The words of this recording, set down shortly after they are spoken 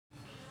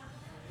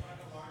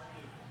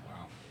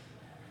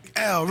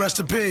L, rest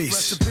in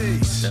peace. Rest in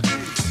peace.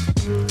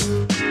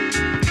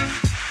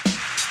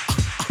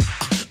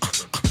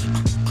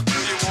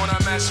 You wanna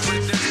mess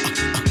with this?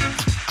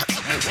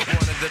 One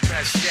of the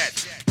best yet.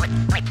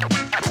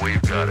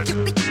 We've got it.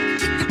 You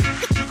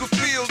can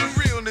feel the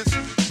realness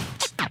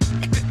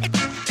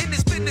in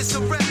this business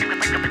of rap. Go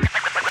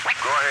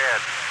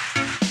ahead.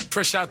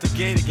 Fresh out the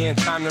gate again,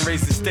 time to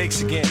raise the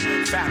stakes again.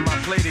 Fatten my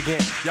plate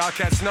again. Y'all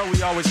cats know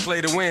we always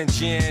play to win.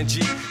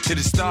 GNG to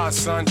the stars,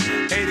 son.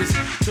 Haters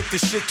took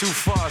this shit too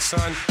far,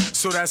 son.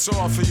 So that's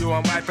all for you.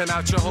 I'm wiping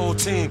out your whole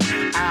team.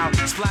 I'll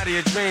splatter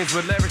your dreams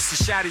with lyrics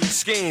to shatter your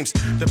schemes.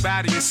 The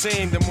badder you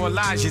seem, the more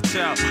lies you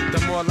tell.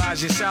 The more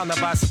lies you sound.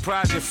 Now by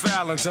surprise you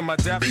fell into my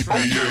depth.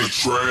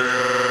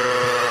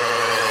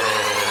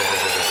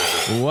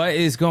 What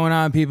is going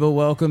on, people?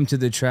 Welcome to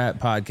the Trap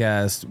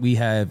Podcast. We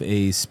have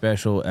a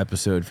special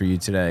episode for you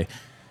today.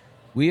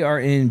 We are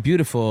in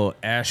beautiful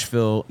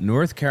Asheville,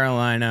 North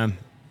Carolina.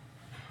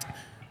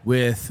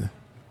 We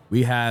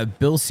have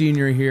Bill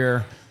Sr.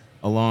 here,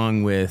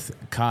 along with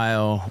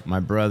Kyle, my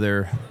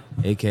brother,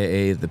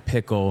 aka the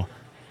Pickle,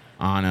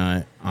 on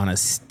a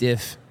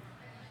stiff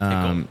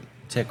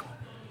Tickle.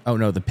 Oh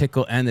no, the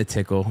Pickle and the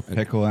Tickle.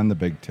 Pickle and the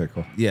big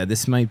tickle. Yeah,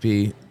 this might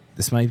get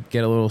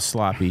a little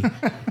sloppy.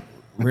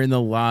 We're in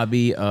the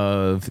lobby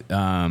of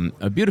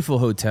a beautiful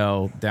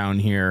hotel down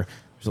here.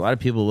 There's a lot of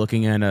people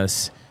looking at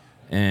us,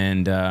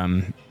 and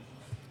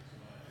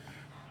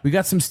we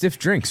got some stiff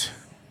drinks,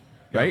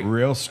 right? Got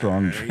real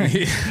strong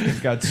drinks.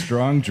 Got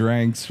strong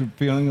drinks.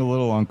 Feeling a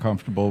little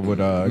uncomfortable with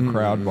a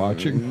crowd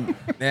watching.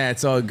 Yeah,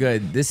 it's all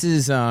good. This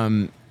is,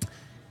 I've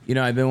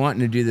been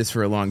wanting to do this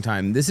for a long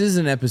time. This is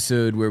an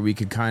episode where we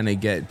could kind of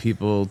get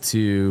people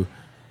to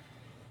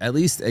at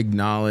least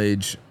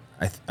acknowledge.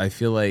 I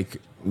feel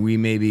like we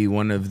may be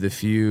one of the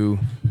few,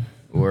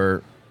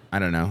 or I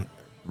don't know,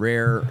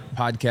 rare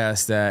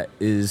podcasts that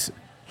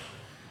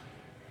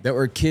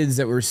were kids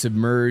that were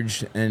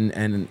submerged,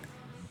 and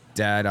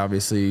Dad,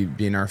 obviously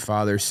being our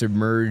father,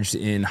 submerged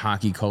in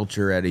hockey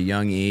culture at a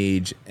young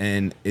age.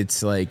 And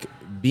it's like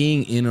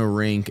being in a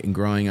rink and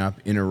growing up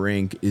in a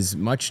rink is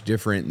much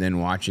different than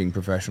watching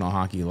professional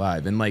hockey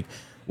live. And like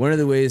one of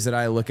the ways that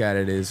I look at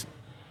it is,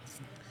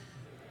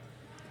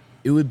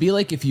 it would be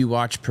like if you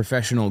watch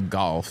professional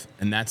golf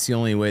and that's the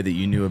only way that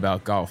you knew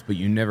about golf, but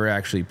you never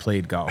actually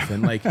played golf.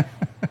 And like,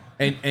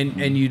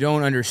 and you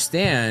don't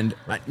understand,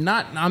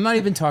 I'm not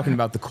even talking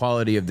about the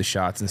quality of the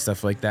shots and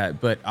stuff like that,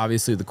 but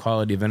obviously the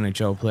quality of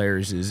NHL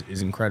players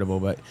is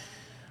incredible. But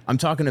I'm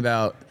talking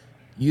about,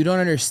 you don't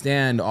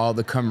understand all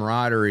the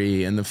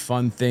camaraderie and the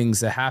fun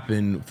things that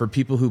happen for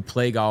people who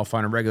play golf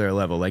on a regular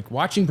level. Like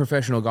watching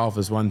professional golf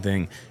is one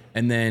thing,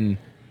 and then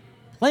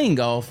playing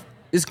golf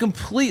is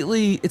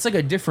completely, it's like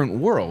a different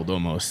world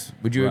almost.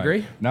 Would you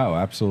agree? No,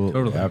 absolutely.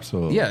 Totally.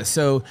 Absolutely. Yeah,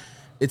 so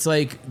it's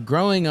like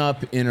growing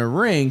up in a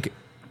rink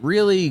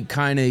really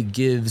kind of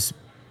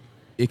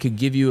could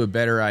give you a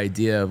better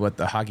idea of what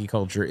the hockey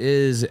culture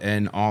is,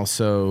 and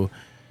also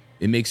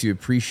it makes you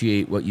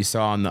appreciate what you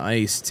saw on the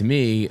ice, to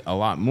me, a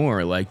lot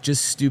more. Like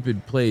just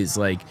stupid plays,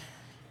 like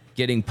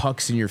getting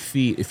pucks in your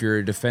feet if you're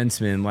a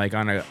defenseman, like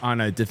on a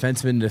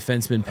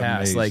defenseman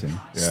pass. Amazing. Like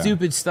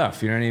stupid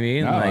stuff, you know what I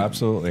mean? No, like,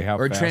 absolutely. How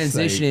or fast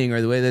transitioning, or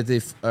the way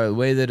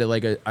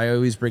that I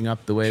always bring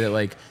up the way that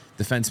like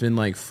defensemen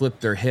like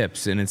flip their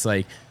hips, and it's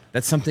like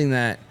that's something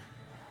that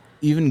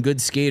even good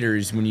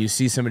skaters, when you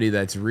see somebody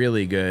that's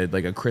really good,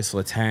 like a Chris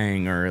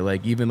Letang, or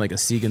like even like a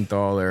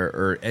Siegenthal,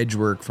 or edge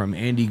work from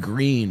Andy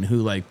Green, who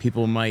like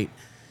people might,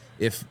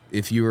 if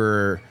you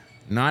were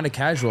not a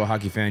casual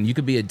hockey fan, you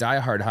could be a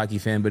diehard hockey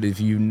fan, but if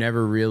you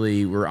never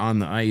really were on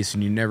the ice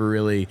and you never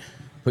really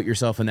put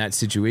yourself in that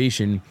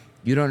situation,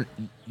 you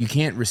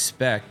can't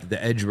respect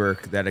the edge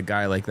work that a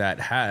guy like that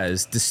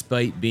has,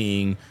 despite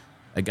being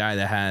a guy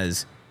that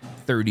has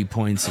 30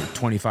 points or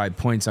 25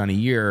 points on a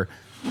year.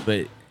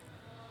 But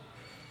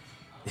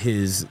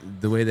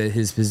the way that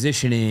his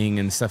positioning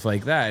and stuff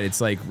like that, it's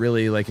like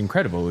really like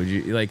incredible. Would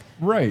you like?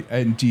 Right.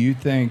 And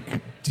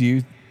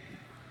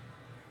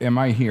am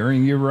I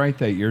hearing you right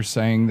that you're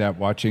saying that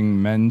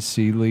watching men's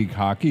C League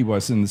hockey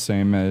wasn't the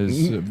same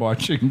as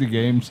watching the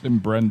games in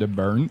Brenda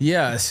Byrne?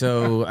 Yeah.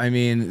 So, I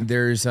mean,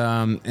 there's,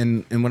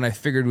 and what I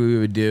figured we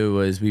would do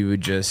was we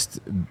would just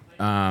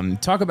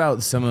talk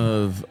about some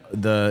of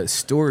the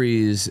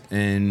stories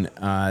and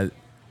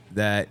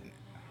that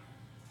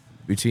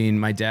between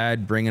my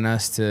dad bringing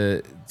us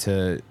to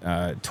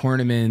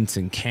tournaments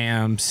and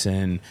camps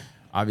and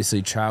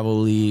obviously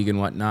travel league and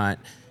whatnot,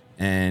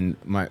 and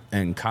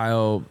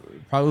Kyle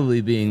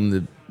probably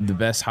being the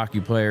best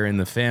hockey player in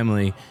the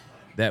family,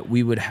 that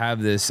we would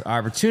have this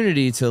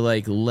opportunity to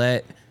like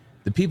let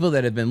the people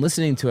that have been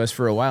listening to us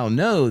for a while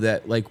know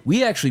that like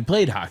we actually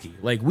played hockey.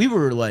 Like we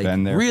were like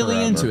really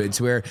forever. into it,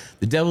 to where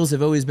the Devils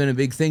have always been a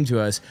big thing to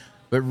us,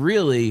 but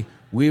really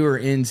we were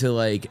into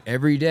like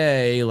every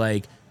day,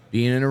 like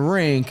being in a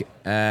rink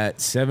at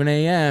 7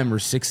 a.m. or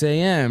 6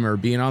 a.m. or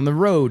being on the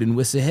road in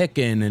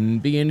Wissahickon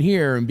and being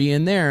here and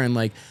being there. And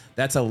like,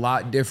 that's a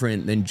lot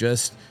different than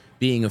just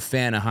being a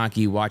fan of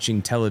hockey,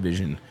 watching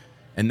television.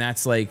 And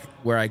that's like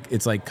where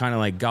it's like kind of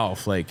like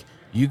golf. Like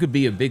you could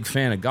be a big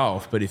fan of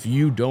golf, but if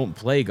you don't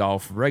play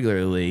golf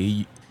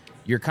regularly,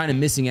 you're kind of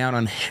missing out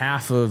on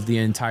half of the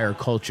entire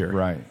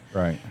culture.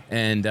 Right.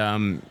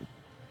 And,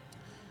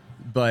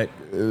 but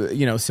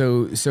you know,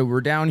 so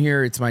we're down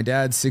here. It's my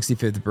dad's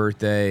 65th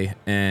birthday,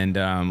 and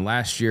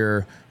last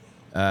year,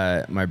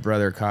 my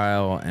brother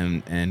Kyle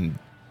and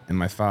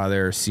my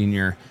father,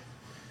 senior,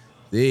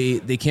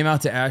 they came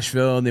out to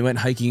Asheville and they went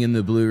hiking in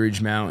the Blue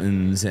Ridge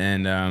Mountains,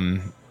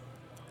 and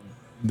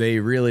they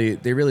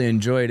really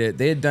enjoyed it.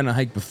 They had done a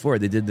hike before.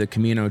 They did the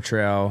Camino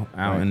Trail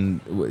out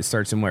in it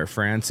starts in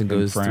France and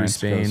goes through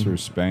Spain. Goes through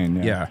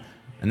Spain. Yeah.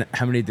 And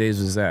how many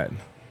days was that?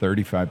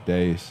 35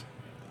 days.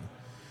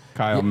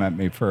 Kyle met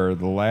me for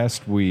the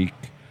last week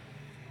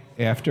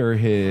after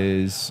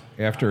his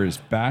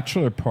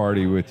bachelor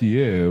party with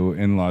you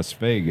in Las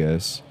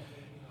Vegas.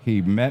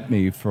 He met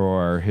me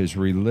for his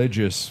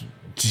religious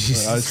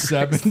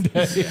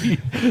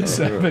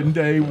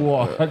 7-day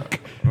walk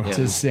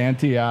to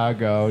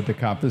Santiago de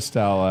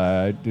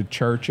Compostela, to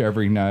church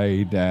every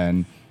night,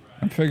 and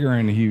I'm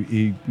figuring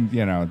he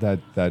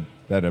that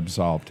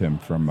absolved him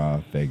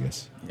from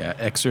Vegas. Yeah,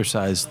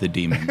 exorcise the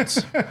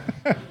demons.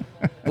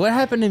 What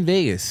happened in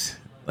Vegas?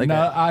 Like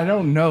no, I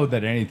don't know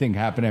that anything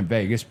happened in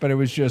Vegas, but it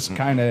was just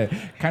kind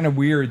of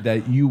weird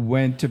that you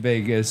went to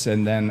Vegas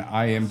and then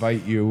I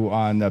invite you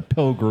on a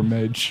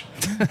pilgrimage,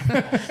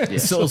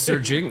 soul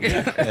searching,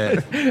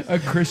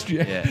 a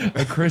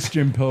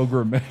Christian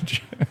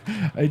pilgrimage.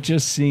 It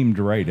just seemed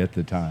right at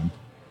the time.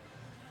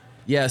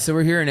 Yeah, so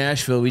we're here in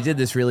Asheville. We did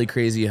this really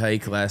crazy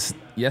hike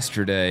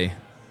yesterday.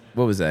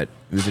 What was that?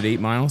 Was it 8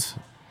 miles?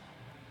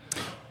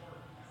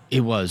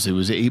 It was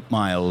 8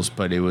 miles,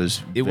 but it was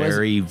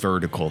very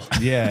vertical.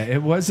 Yeah,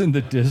 it wasn't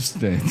the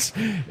distance.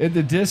 The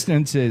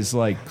distance is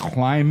like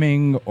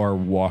climbing or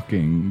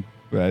walking.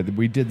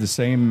 We did the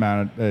same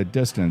amount of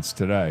distance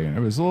today, and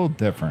it was a little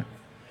different.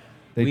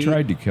 They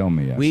tried to kill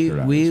me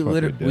yesterday. We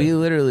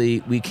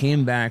literally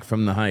came back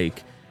from the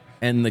hike,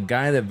 and the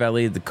guy that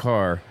valeted the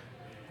car,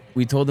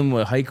 we told him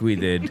what hike we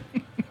did,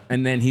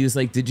 and then he was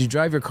like, "Did you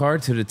drive your car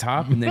to the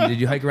top? And then did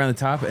you hike around the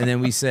top?" And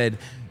then we said.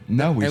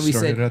 No, we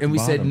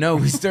said no.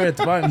 We started at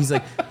the bottom. He's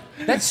like,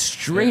 that's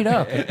straight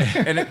up,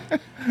 and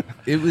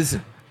it was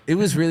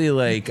really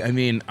like. I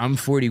mean, I'm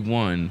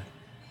 41.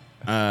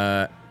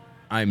 I'm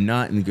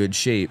not in good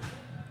shape,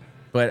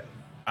 but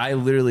I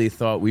literally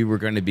thought we were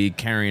going to be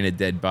carrying a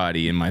dead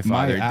body in my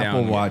father down. My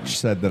Apple Watch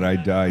said that I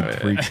died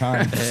 3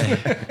 times.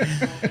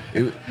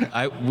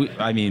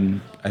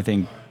 I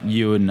think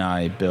you and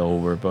I, Bill,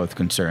 were both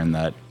concerned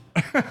that.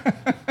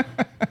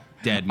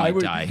 Dad might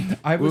die.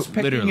 I was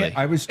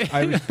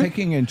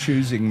picking and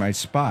choosing my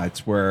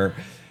spots where,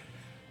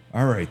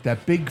 all right,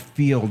 that big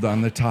field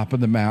on the top of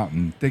the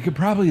mountain, they could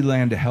probably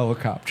land a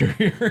helicopter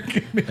here.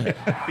 Get me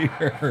out of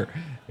here.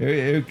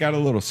 It got a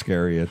little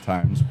scary at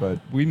times, but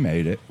we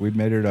made it. We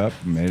made it up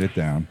and made it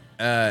down.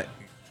 Kyle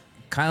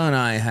and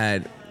I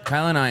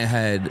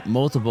had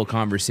multiple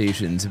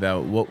conversations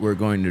about what we're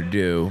going to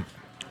do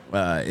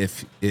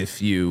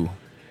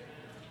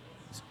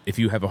if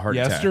you have a heart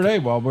attack. Yesterday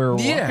while we were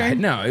walking? Yeah,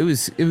 no, it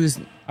was.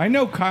 I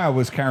know Kyle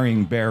was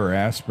carrying Bayer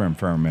aspirin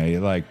for me,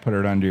 like put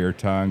it under your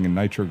tongue and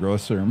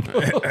nitroglycerin.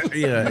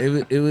 Yeah,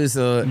 it was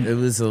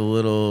a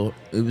little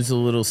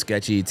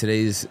sketchy.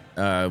 Today's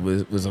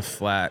was a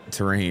flat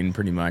terrain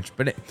pretty much,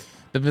 but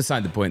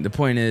beside the point. The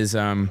point is,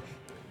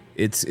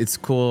 it's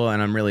cool,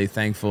 and I'm really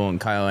thankful. And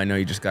Kyle, I know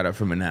you just got up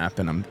from a nap,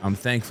 and I'm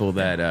thankful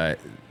that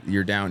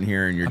you're down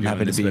here and you're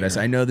doing this with us.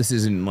 I know this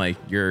isn't like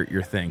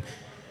your thing.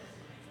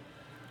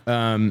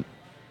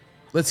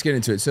 Let's get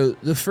into it. So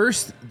the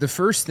first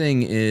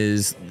thing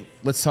is,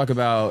 let's talk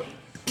about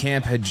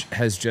camp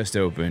has just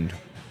opened,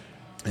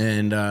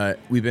 and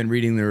we've been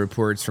reading the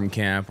reports from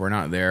camp. We're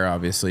not there,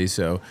 obviously,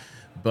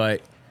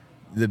 but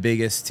the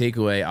biggest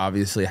takeaway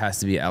obviously has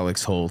to be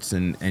Alex Holtz,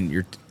 and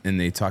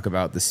they talk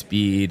about the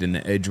speed and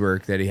the edge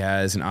work that he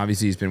has, and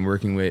obviously he's been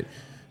working with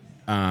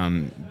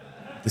the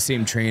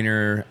same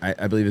trainer.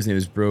 I believe his name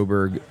is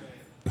Broberg,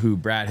 who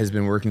Brad has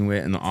been working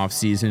with in the off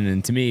season.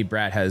 And to me,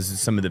 Brad has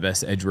some of the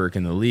best edge work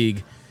in the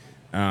league.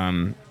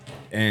 And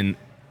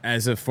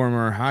as a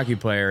former hockey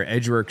player,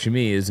 edge work to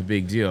me is a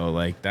big deal.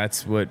 Like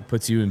that's what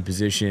puts you in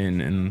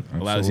position and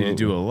allows you to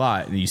do a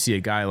lot. And you see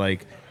a guy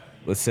like,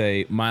 let's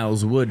say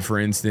Miles Wood, for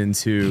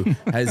instance, who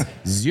has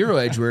zero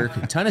edge work,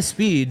 a ton of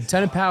speed,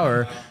 ton of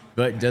power,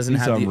 but doesn't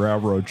have the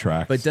railroad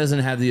tracks, but doesn't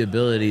have the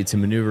ability to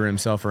maneuver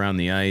himself around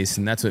the ice.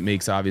 And that's what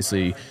makes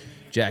obviously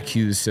Jack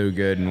Hughes so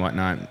good and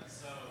whatnot.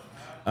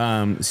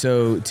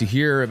 So to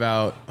hear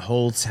about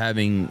Holtz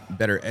having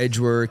better edge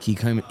work, he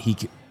came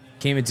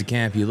into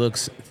camp. He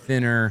looks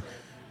thinner.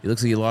 He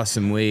looks like he lost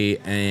some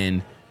weight.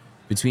 And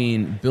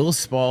between Bill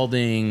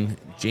Spalding,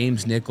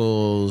 James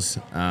Nichols,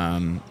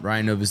 Ryan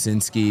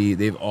Novosinski,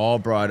 they've all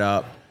brought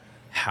up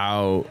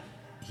how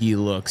he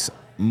looks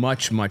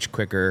much, much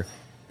quicker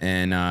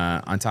and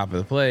on top of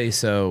the play.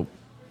 So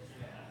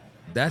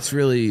that's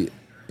really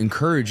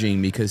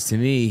encouraging, because to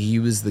me, he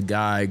was the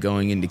guy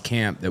going into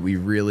camp that we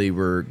really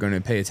were going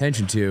to pay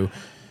attention to,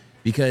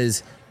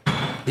 because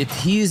if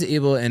he's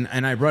able, and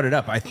I brought it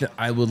up,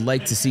 I would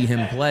like to see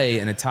him play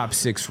in a top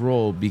 6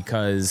 role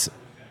because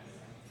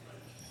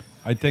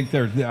I think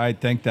that's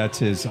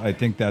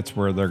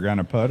where they're going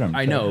to put him.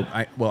 I know.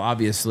 Well,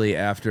 obviously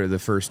after the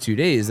first 2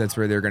 days, that's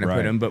where they're going to put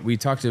Right. him. But we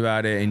talked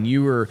about it, and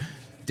you were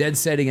dead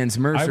set against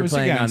Mercer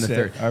playing on the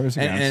third. I was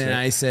against it. And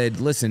I said,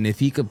 listen, if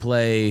he could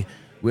play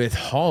with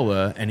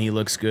Holla and he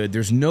looks good,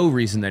 there's no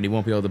reason that he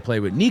won't be able to play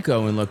with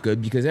Nico and look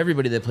good because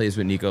everybody that plays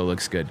with Nico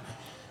looks good.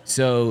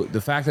 So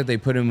the fact that they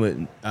put him with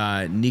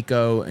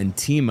Nico and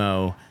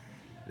Timo,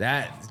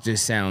 that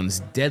just sounds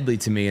deadly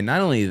to me. And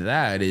not only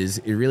that, is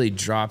it really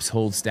drops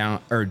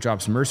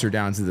Mercer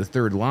down to the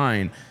third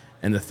line.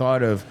 And the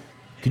thought of,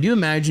 could you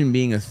imagine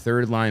being a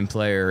third line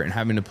player and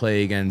having to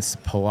play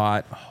against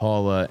Palat,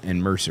 Holla,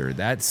 and Mercer?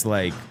 That's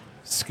like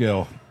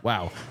skill.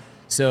 wow.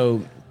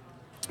 So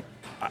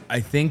I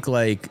think,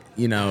 like,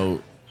 you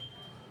know,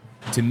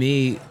 to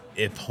me,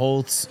 if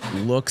Holtz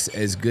looks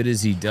as good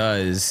as he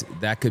does,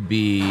 that could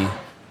be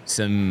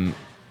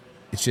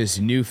it's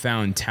just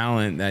newfound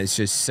talent that's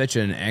just such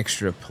an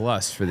extra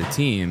plus for the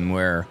team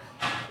where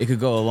it could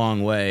go a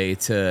long way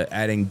to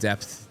adding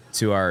depth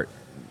to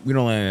we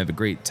don't only have a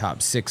great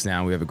top 6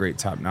 now, we have a great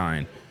top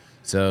 9.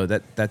 So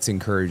that's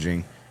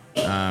encouraging.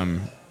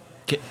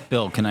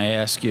 Bill, can I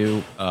ask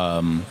you,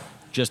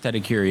 just out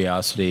of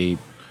curiosity,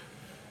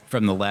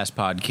 from the last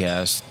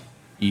podcast,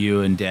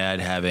 you and Dad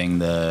having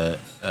the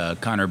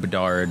Connor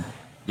Bedard,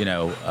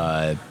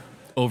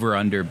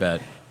 over/under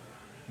bet.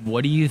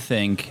 What do you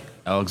think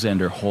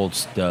Alexander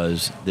Holtz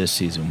does this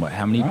season?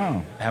 How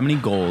many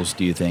goals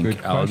do you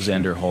think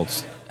Alexander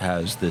Holtz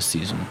has this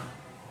season?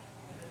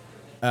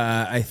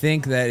 I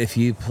think that if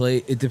he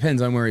it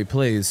depends on where he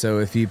plays. So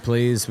if he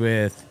plays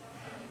with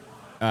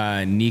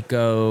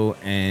Nico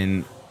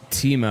and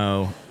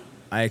Timo,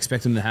 I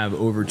expect him to have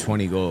over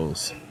 20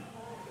 goals.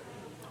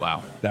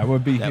 Wow, That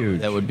would be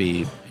huge. That would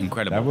be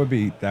incredible.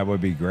 That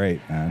would be great,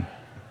 man.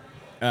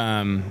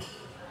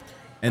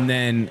 And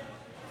then,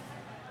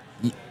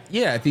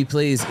 yeah, if he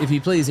plays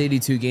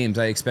 82 games,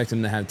 I expect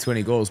him to have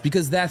 20 goals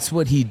because that's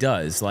what he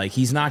does. Like,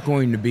 he's not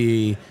going to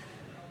be.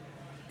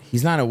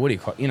 He's not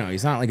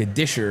he's not like a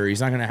disher.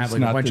 He's not going to have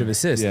like a bunch of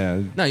assists.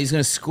 Yeah. No, he's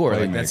going to score.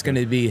 Like, that's Playmaker. going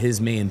to be his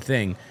main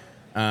thing.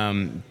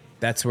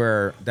 That's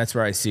where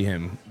I see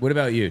him. What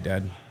about you,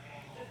 Dad?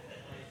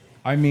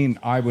 I mean,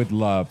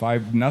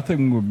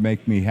 nothing would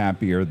make me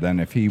happier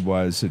than if he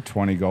was a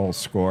 20-goal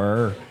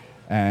scorer.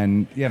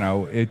 And,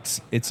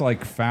 it's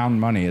like found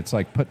money. It's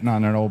like putting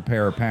on an old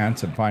pair of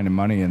pants and finding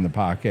money in the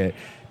pocket.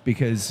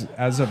 Because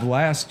as of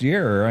last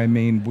year, I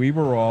mean, we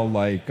were all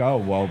like, oh,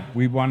 well,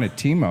 we wanted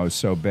Timo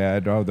so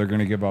bad. Oh, they're going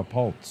to give up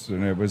Holtz.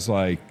 And it was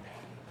like,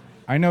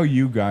 I know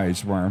you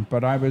guys weren't,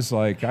 but I was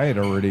like, I had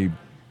already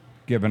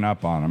given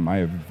up on him. I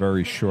have a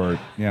very short,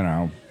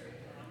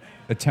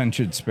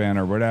 attention span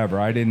or whatever.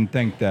 I didn't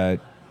think that,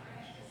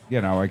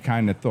 I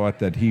kind of thought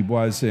that he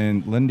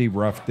wasn't. Lindy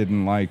Ruff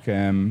didn't like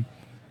him.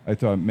 I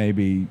thought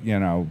maybe,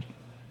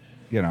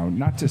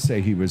 not to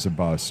say he was a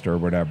bust or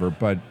whatever,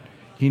 but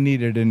he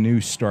needed a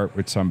new start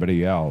with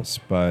somebody else.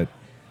 But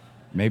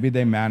maybe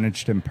they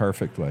managed him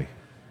perfectly.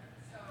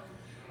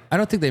 I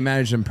don't think they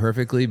managed him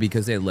perfectly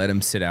because they let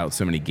him sit out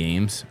so many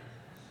games.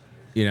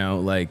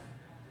 I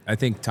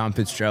think Tom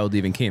Fitzgerald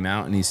even came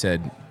out and he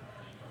said,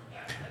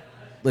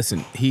 listen,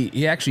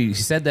 he actually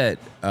said that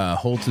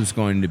Holtz was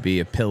going to be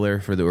a pillar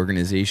for the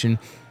organization.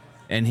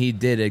 And he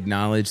did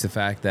acknowledge the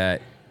fact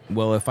that,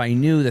 well, if I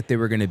knew that they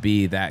were going to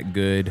be that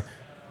good,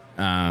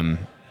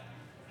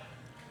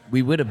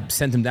 we would have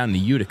sent him down to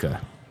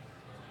Utica,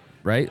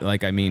 right?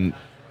 Like, I mean,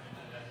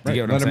 Right,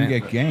 you get what let I'm him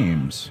saying? get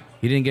games.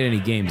 He didn't get any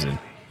games in.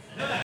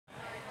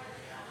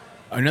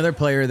 Another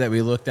player that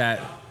we looked at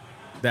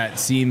that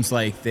seems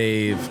like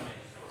they've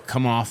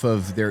come off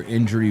of their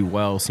injury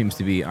well seems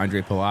to be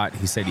Andre Palat.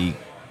 He said he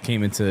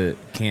came into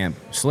camp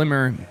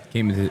slimmer,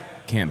 came into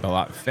camp a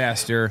lot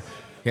faster.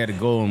 He had a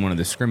goal in one of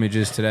the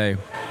scrimmages today.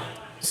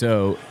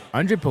 So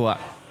Andre Palat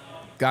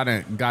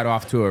got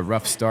off to a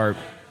rough start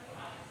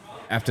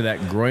after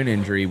that groin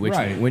injury, which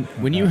Right.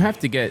 when you have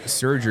to get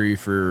surgery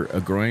for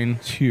a groin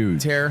It's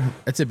huge. tear,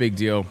 that's a big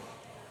deal.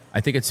 I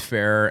think it's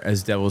fair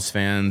as Devils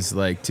fans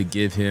to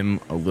give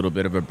him a little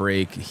bit of a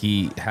break.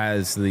 He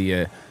has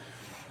the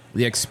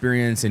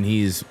experience, and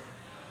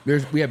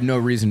we have no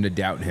reason to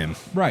doubt him.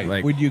 Right.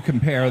 Like, Would you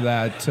compare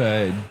that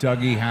to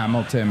Dougie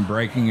Hamilton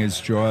breaking his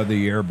jaw the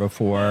year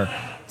before?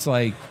 It's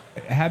like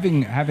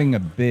having a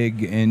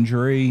big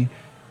injury.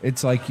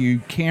 It's like you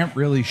can't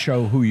really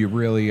show who you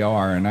really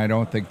are, and I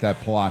don't think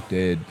that Palat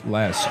did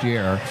last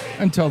year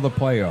until the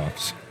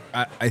playoffs.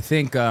 I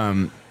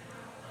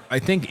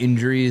think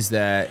injuries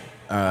that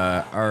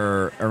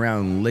are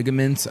around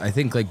ligaments. I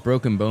think like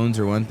broken bones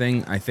are one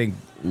thing. I think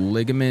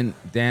ligament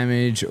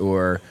damage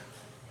or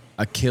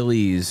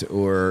Achilles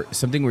or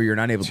something where you're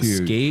not able to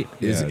huge. skate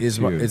Yeah, it's is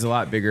huge. a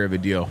lot bigger of a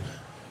deal.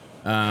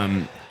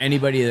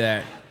 Anybody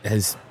that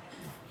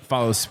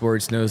follows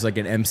sports knows like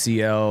an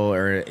MCL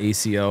or an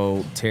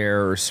ACL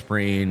tear or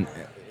sprain.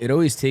 it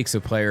always takes a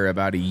player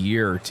about a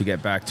year to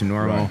get back to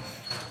normal.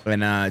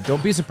 Right. And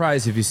don't be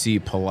surprised if you see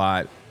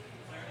Palat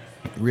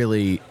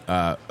really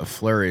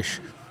flourish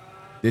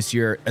this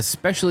year,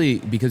 especially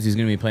because he's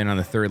going to be playing on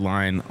the third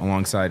line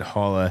alongside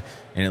Holla,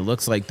 and it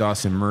looks like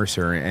Dawson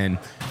Mercer. And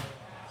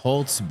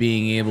Holtz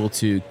being able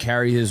to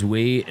carry his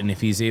weight, and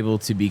if he's able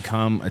to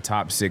become a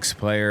top 6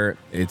 player,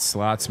 it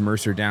slots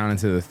Mercer down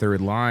into the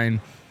third line.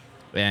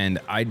 And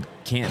I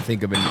can't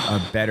think of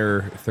a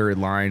better third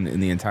line in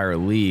the entire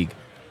league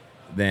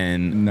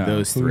than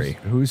those three.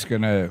 Who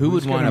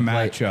would want to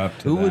match up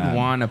to Who them? would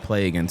want to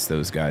play against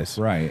those guys?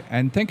 Right.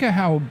 And think of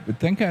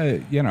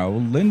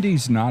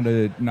Lindy's not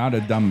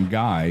a dumb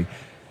guy.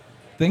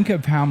 Think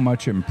of how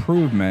much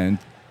improvement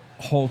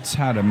Holtz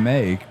had to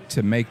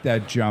make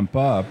that jump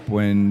up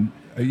when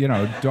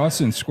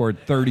Dawson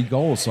scored 30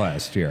 goals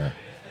last year.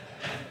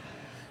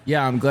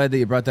 Yeah, I'm glad that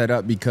you brought that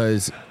up,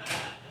 because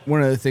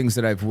one of the things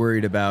that I've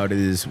worried about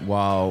is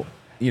while,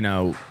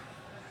 all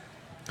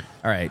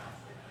right,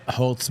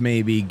 Holtz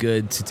may be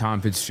good to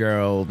Tom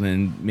Fitzgerald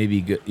and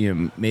maybe good,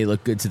 may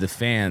look good to the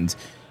fans,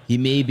 he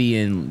may be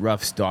in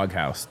Ruff's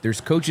doghouse.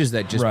 There's coaches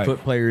that just put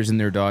players in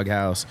their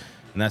doghouse,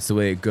 and that's the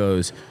way it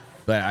goes.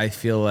 But I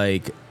feel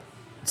like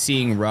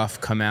seeing Ruff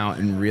come out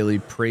and really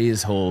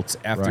praise Holtz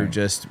after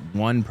just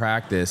one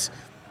practice,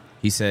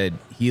 he said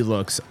he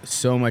looks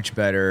so much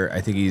better.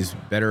 I think he's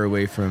better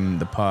away from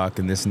the puck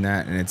and this and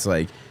that. And it's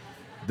like,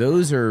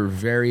 those are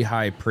very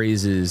high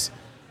praises,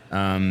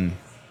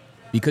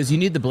 because you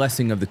need the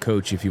blessing of the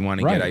coach if you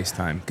want to get ice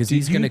time, because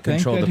he's going to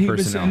control the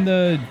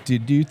personnel.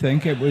 Did you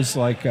think it was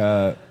like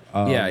a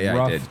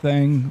Ruff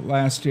thing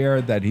last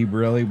year, that he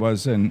really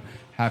wasn't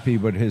happy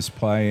with his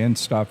play and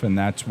stuff, and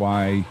that's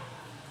why,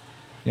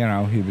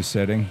 he was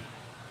sitting?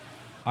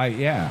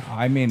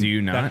 I mean, do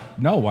you not?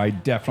 No, I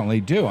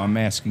definitely do. I'm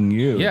asking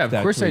you. Yeah, if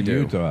of course I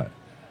do. You thought.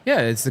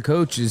 Yeah, it's the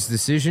coach's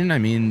decision. I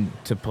mean,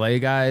 to play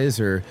guys,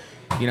 or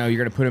you're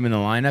going to put them in the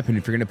lineup, and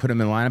if you're going to put them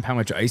in the lineup, how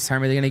much ice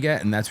time are they going to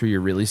get? And that's where you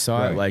really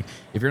saw it. Like,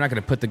 if you're not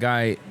going to put the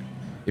guy,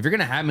 if you're going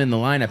to have him in the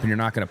lineup and you're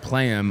not going to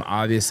play him,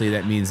 obviously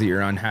that means that you're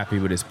unhappy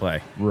with his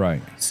play.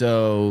 Right.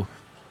 So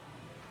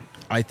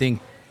I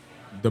think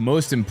the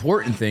most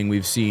important thing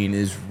we've seen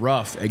is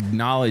Ruff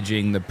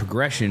acknowledging the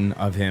progression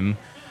of him,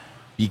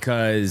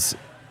 because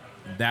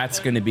that's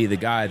going to be the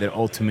guy that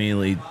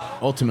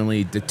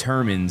ultimately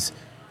determines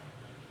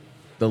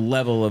the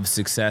level of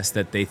success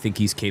that they think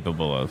he's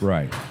capable of.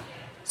 Right.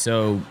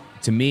 So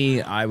to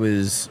me, I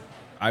was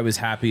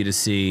happy to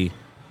see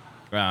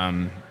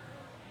Lindy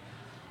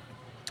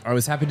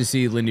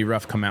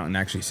Ruff come out and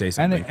actually say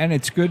something. And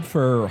it's good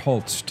for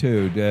Holtz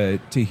too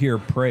to hear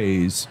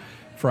praise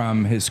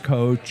from his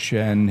coach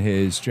and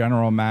his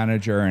general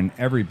manager and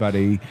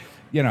everybody.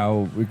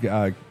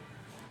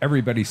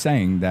 Everybody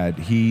saying that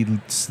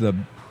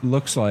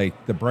looks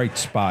like the bright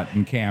spot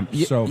in camp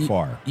so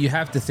far. You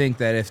have to think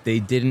that if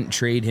they didn't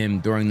trade him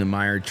during the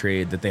Meyer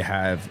trade, that they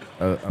have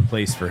a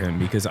place for him,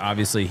 because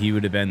obviously he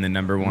would have been the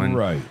number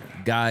one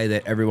guy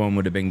that everyone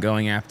would have been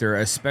going after,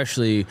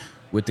 especially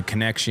with the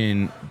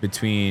connection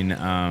between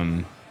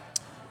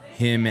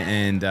him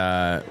and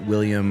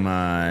William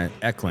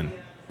Eklund.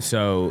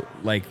 So,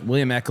 like,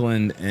 William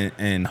Eklund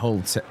and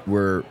Holtz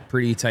were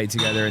pretty tight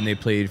together, and they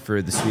played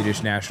for the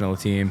Swedish national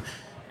team.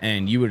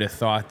 And you would have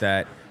thought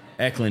that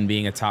Eklund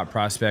being a top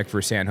prospect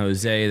for San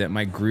Jose, that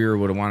Mike Greer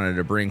would have wanted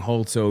to bring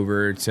Holtz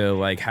over to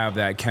like have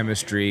that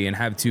chemistry and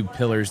have two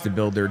pillars to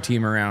build their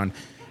team around.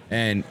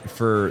 And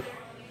for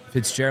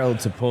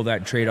Fitzgerald to pull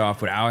that trade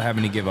off without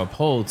having to give up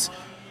Holtz,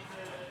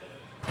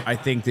 I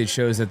think that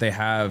shows that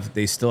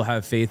they still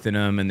have faith in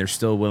him, and they're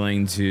still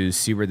willing to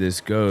see where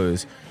this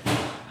goes.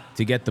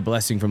 To get the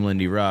blessing from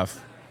Lindy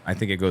Ruff, I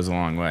think it goes a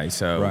long way.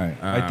 So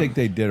I think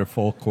they did a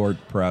full court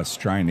press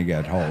trying to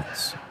get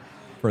Holtz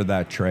for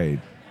that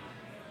trade,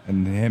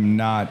 and him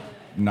not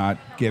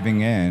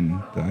giving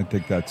in. I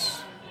think that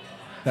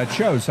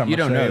shows how much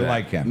they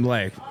like him.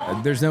 Like,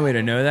 there's no way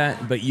to know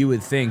that, but you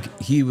would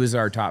think he was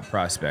our top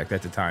prospect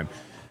at the time.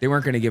 They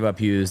weren't going to give up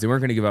Hughes. They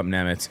weren't going to give up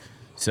Nemitz.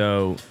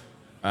 So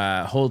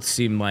Holtz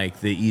seemed like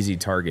the easy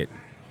target.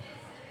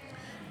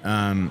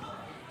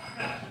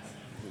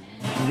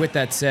 With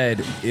that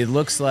said,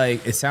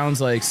 it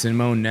sounds like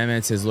Simone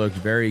Nemitz has looked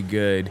very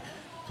good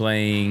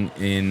playing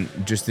in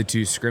just the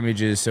two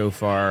scrimmages so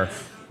far.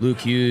 Luke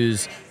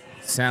Hughes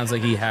sounds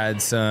like he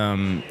had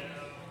some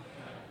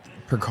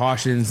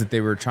precautions that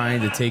they were trying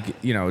to take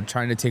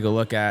a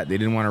look at. They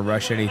didn't want to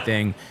rush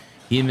anything.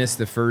 He missed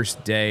the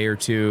first day or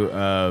two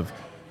of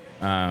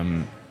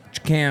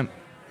camp,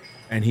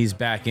 and he's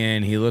back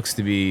in. He looks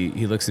to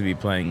be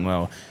playing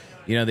well.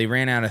 They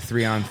ran out of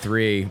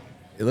 3-on-3.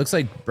 It looks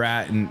like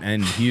Bratt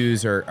and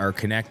Hughes are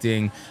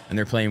connecting, and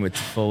they're playing with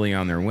Foley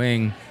on their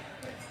wing.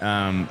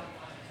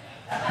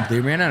 They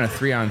ran out of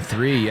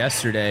 3-on-3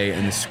 yesterday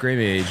in the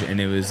scrimmage, and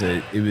it was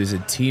a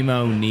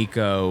Timo,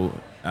 Nico,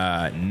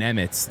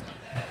 Nemitz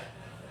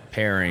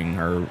pairing,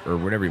 or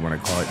whatever you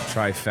want to call it,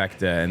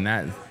 trifecta, and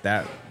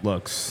that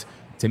looks,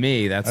 to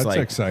me, that's like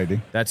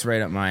exciting. That's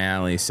right up my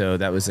alley. So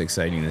that was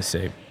exciting to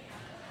see.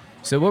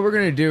 So what we're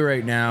gonna do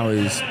right now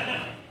is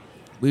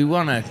we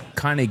want to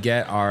kind of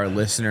get our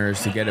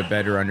listeners to get a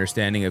better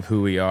understanding of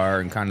who we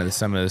are and kind of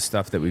some of the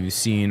stuff that we've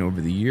seen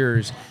over the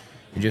years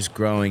and just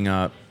growing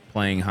up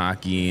playing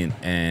hockey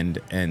and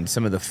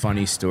some of the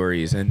funny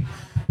stories. And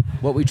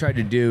what we tried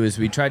to do is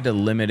we tried to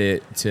limit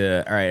it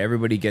to, all right,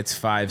 everybody gets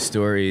 5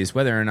 stories,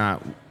 whether or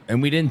not,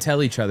 and we didn't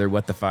tell each other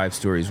what the 5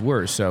 stories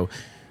were. So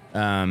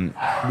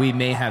we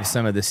may have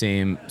some of the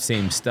same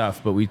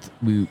stuff, but we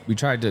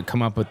tried to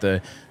come up with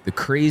the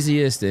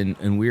craziest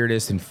and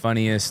weirdest and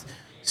funniest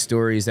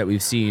stories that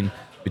we've seen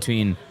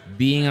between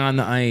being on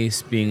the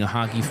ice, being a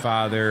hockey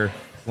father,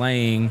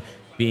 playing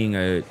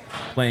AA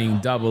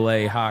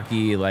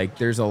hockey. Like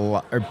there's a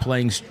lot, or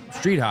playing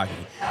street hockey.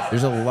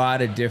 There's a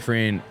lot of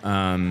different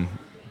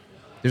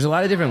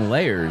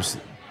layers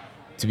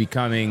to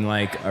becoming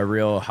like a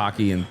real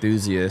hockey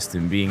enthusiast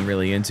and being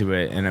really into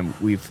it. And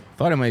we've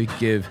thought it might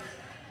give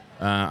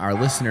our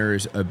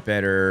listeners a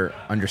better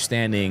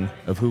understanding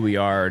of who we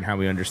are and how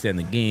we understand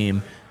the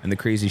game and the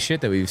crazy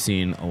shit that we've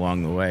seen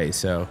along the way.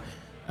 So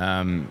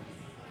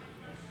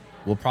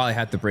we'll probably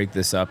have to break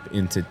this up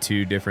into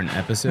 2 different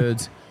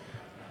episodes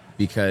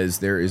because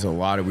there is a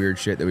lot of weird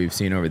shit that we've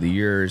seen over the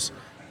years.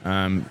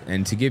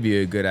 And to give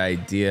you a good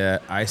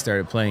idea, I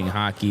started playing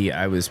hockey.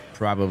 I was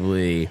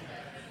probably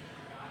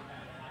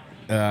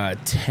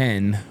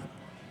 10,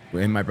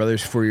 and my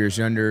brother's 4 years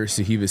younger,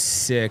 so he was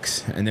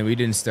 6. And then we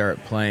didn't start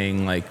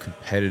playing like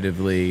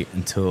competitively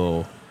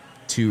until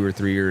 2 or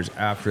 3 years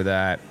after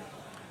that.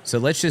 So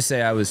let's just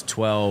say I was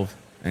 12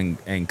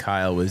 and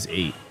Kyle was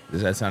 8.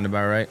 Does that sound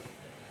about right?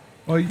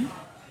 Well,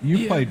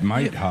 you played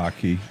mite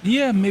hockey.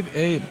 Yeah,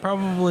 maybe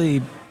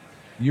probably.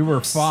 You were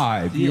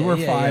 5. You were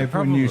 5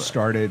 when you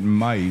started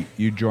mite.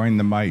 You joined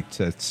the mites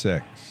at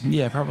 6.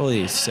 Yeah,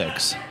 probably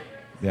 6.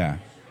 Yeah.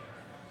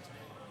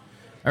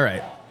 All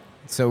right.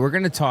 So we're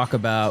going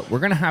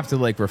to have to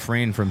like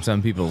refrain from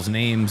some people's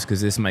names because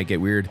this might get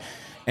weird.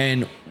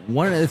 And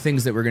one of the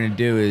things that we're going to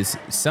do is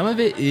some of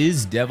it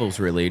is Devils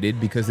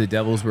related because the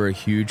Devils were a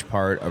huge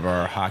part of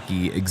our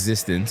hockey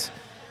existence.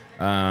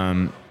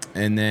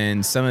 And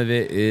then some of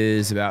it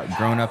is about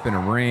growing up in a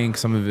rink.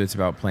 Some of it's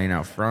about playing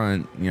out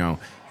front,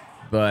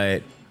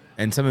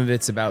 and some of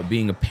it's about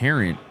being a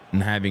parent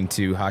and having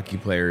 2 hockey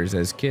players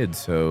as kids.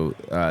 So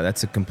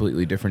that's a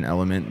completely different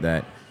element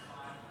that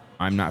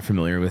I'm not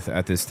familiar with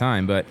at this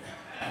time. But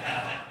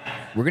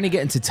we're going to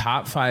get into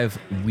top 5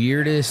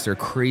 weirdest or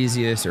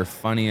craziest or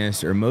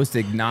funniest or most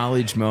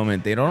acknowledged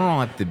moment. They don't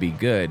all have to be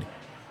good.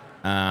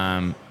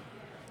 And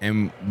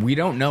we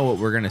don't know what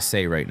we're going to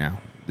say right now.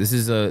 This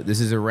is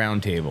a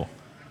round table.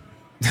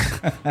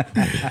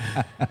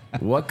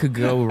 What could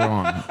go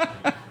wrong?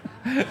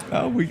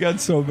 Oh, we got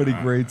so many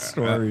great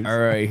stories. All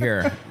right,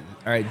 here.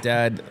 All right,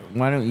 Dad,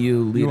 why don't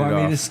you lead it off? You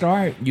want me to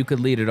start? You could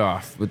lead it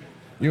off.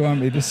 You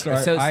want me to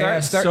start? So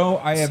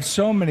I have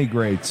so many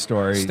great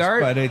stories.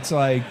 But it's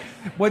like,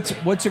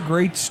 what's a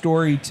great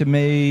story to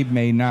me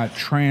may not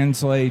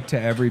translate to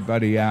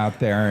everybody out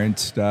there and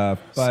stuff.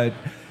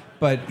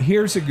 But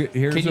here's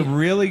a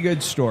really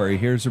good story.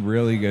 Here's a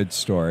really good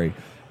story.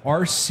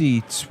 Our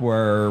seats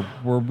were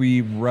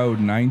we row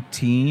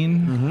 19.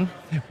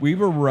 Mm-hmm. We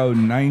were row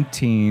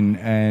 19,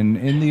 and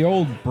in the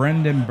old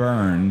Brendan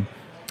Byrne,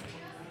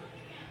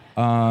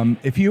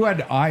 if you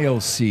had aisle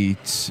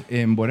seats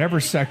in whatever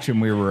section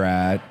we were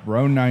at,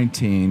 row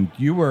 19,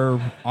 you were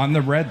on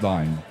the red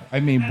line. I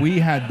mean,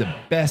 we had the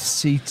best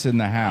seats in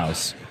the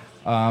house.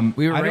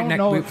 We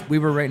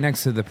were right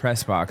next to the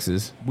press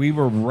boxes. We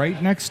were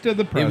right next to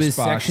the press boxes.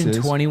 It was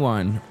section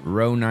 21,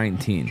 row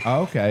 19.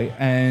 Okay,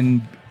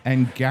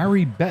 and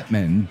Gary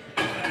Bettman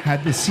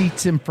had the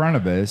seats in front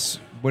of us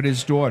with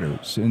his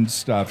daughters and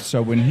stuff.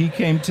 So when he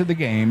came to the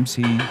games,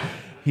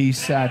 he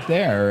sat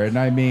there, and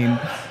I mean,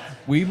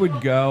 we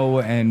would go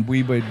and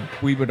we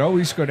would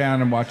always go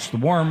down and watch the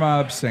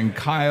warm-ups, and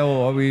Kyle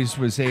always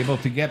was able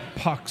to get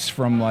pucks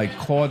from like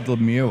Claude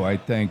Lemieux, I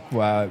think.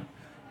 Was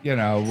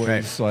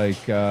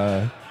like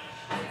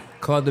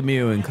Claude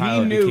Lemieux and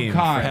Kyle. He knew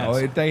Kyle.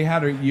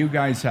 You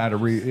guys had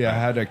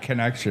a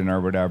connection or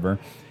whatever.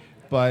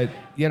 But,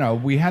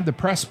 we had the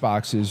press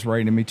boxes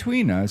right in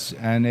between us,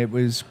 and it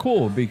was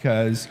cool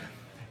because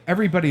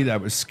everybody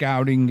that was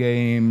scouting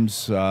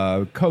games,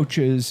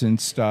 coaches and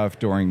stuff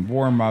during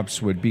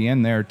warm-ups would be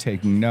in there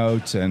taking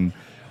notes, and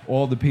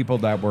all the people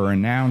that were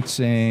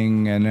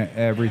announcing and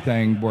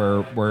everything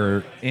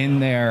were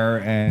in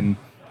there, and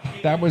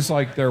that was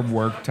like their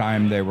work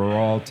time. They were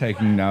all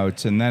taking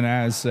notes, and then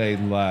as they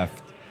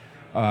left,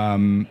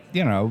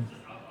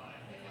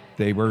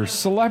 they were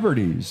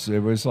celebrities. It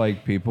was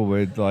like people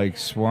would like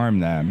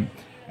swarm them.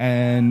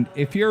 And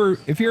if you're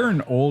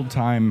an old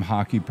time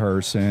hockey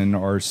person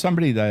or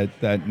somebody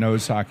that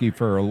knows hockey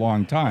for a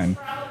long time,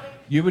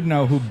 you would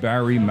know who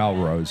Barry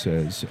Melrose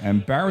is.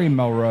 And Barry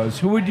Melrose,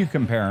 who would you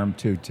compare him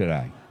to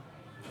today?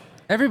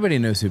 Everybody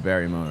knows who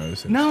Barry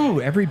Melrose is. No,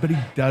 everybody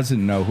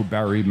doesn't know who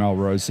Barry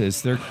Melrose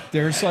is.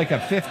 There's like a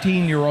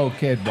 15-year-old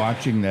kid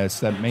watching this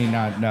that may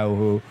not know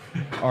who,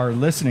 or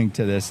listening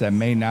to this that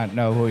may not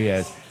know who he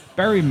is.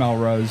 Barry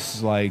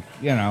Melrose,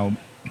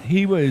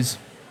 he was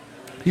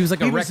He was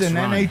like a he Rex was an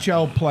Ryan.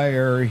 NHL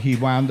player. He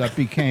wound up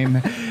became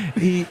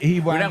he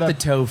wound Without up the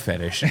toe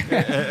fetish.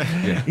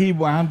 he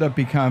wound up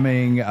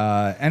becoming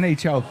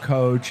NHL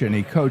coach, and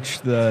he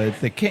coached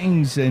the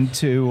Kings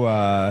into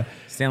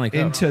Stanley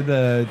Cup. into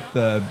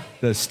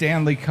the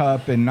Stanley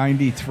Cup in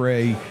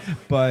 '93.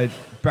 But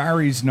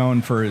Barry's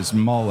known for his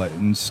mullet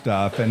and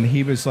stuff, and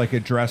he was like a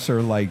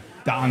dresser like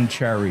Don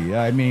Cherry.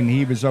 I mean,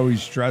 he was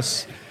always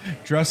dressed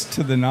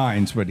to the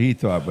nines, what he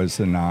thought was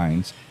the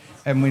nines.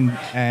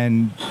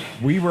 And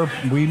we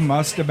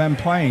must have been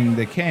playing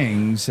the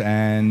Kings,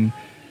 and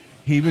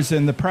he was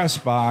in the press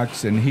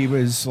box, and he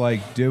was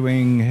like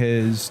doing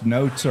his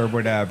notes or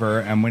whatever.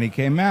 And when he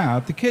came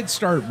out, the kids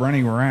start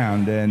running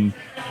around, and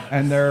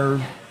they're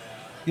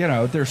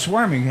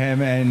swarming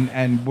him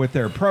and with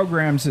their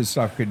programs and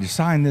stuff. Could you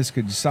sign this?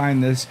 Could you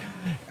sign this?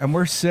 And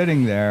we're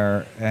sitting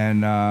there,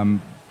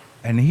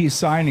 and he's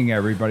signing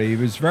everybody. He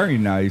was very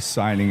nice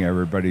signing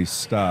everybody's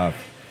stuff.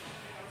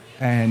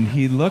 And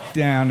he looked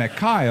down at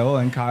Kyle,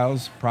 and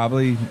Kyle's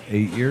probably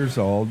 8 years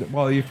old.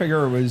 Well, you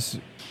figure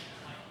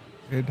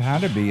it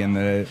had to be in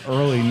the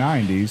early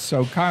 90s.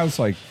 So Kyle's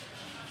like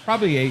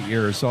probably 8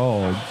 years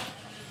old.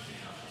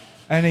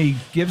 And he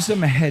gives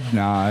him a head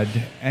nod,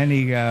 and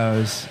he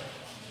goes,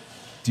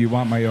 "Do you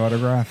want my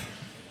autograph?"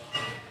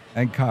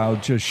 And Kyle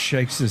just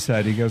shakes his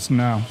head. He goes,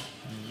 "No."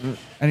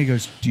 And he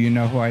goes, "Do you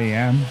know who I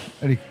am?"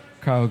 And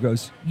Kyle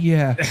goes,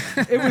 "Yeah."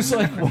 It was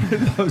like one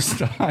of those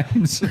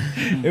times.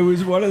 It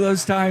was one of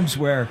those times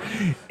where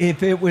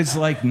if it was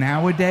like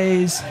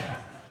nowadays,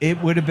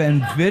 it would have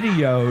been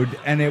videoed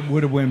and it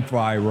would have went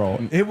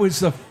viral. It was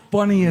the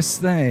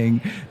funniest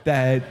thing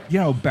that,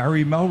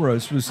 Barry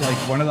Melrose was like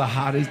one of the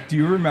hottest. Do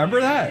you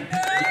remember that?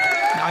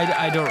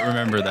 I don't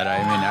remember that. I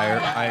mean,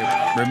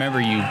 I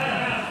remember you.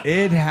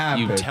 It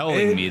happened. You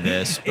telling me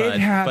this,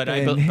 but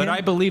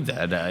I believe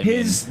that.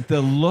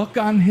 The look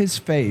on his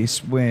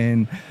face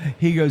when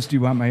he goes, "Do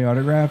you want my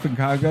autograph?" and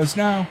Kyle goes,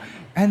 "No,"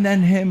 and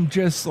then him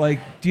just like,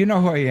 "Do you know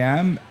who I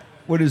am?"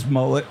 with his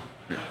mullet,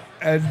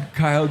 and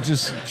Kyle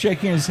just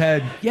shaking his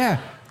head, "Yeah,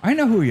 I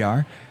know who you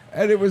are,"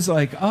 and it was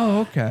like, "Oh,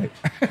 okay."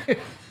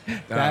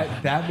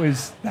 That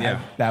was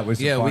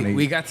funny.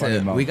 We got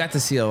to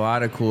see a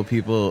lot of cool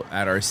people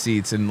at our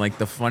seats, and like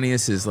the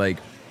funniest is like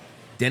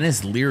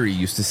Dennis Leary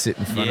used to sit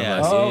in front of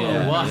us. Oh,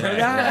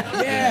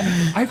 yeah.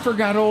 yeah. I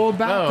forgot all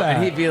about that.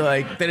 And he'd be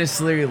like, Dennis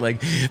Leary,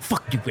 like,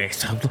 "Fuck you,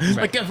 asshole!"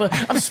 Like,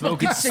 I'm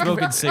smoking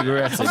cigarettes.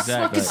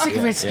 Exactly. Smoking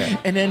cigarettes, Yeah.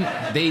 and then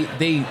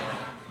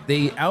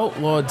they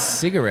outlawed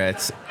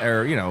cigarettes,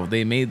 or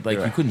they made like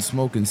you couldn't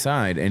smoke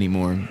inside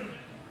anymore.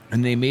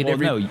 And they made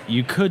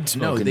you could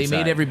smoke they inside.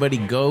 made everybody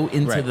go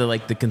into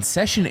Right. the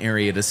concession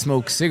area to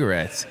smoke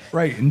cigarettes.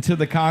 Right, into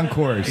the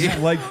concourse.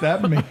 Like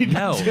that made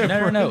No.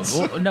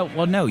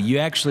 Well, no. You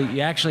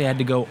actually had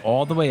to go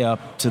all the way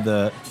up to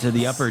the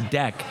upper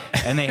deck,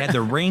 and they had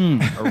the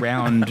ring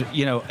around,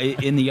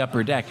 in the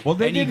upper deck. Well,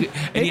 they And you didn't,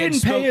 could- they and you had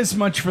didn't pay as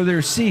much for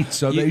their seats,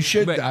 so they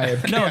should but- die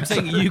of No, I'm cancer.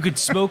 saying you could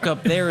smoke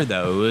up there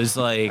though. It was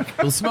like,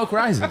 Well, smoke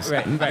rises.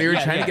 Right, They were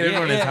yeah, trying to get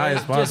everyone as high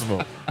as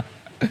possible.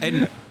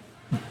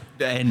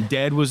 and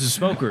Dad was a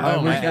smoker. I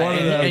was one of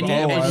them. And he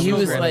I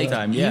was was like,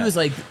 time, he yeah. was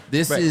like,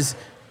 this Right. is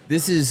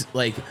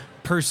like,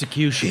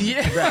 Persecution.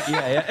 yeah. Right,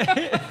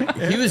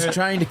 yeah. He was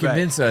trying to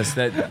convince us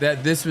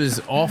that this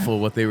was awful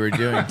what they were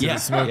doing to Yeah, the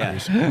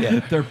smokers. yeah.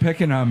 They're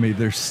picking on me.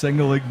 They're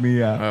singling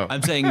me out. Oh.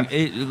 I'm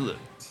saying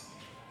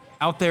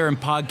out there in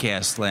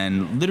podcast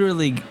land,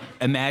 literally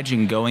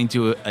imagine going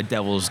to a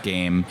Devils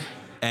game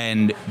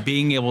and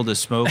being able to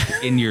smoke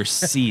in your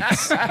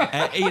seats,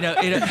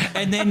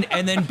 and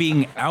then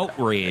being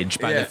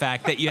outraged by Yeah. the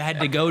fact that you had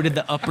to go to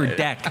the upper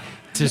deck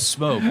to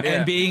smoke,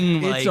 and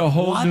being like, It's a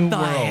whole what new the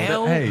world.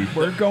 hell? Hey,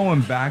 we're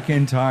going back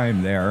in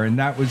time there, and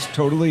that was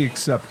totally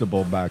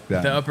acceptable back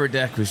then. The upper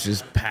deck was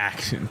just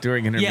packed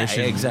during Yeah,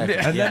 intermission. exactly.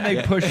 And then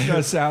they pushed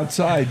us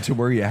outside to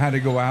where you had to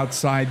go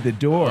outside the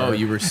door. Oh,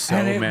 you were so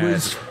and it mad.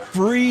 was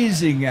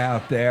freezing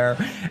out there,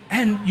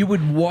 and you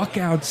would walk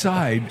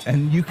outside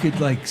and you could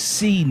like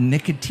see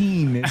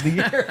nicotine in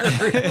the air.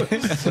 It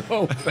was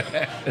so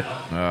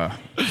bad.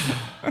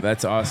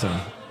 That's awesome.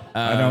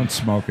 I don't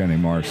smoke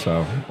anymore,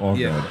 so all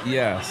Yeah, good.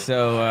 yeah.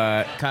 So,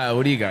 Kyle,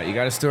 what do you got? You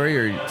got a story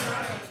or?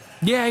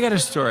 Yeah, I got a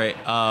story.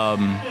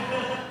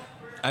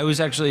 I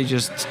was actually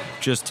just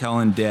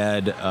telling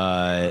Dad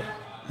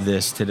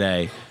this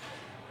today.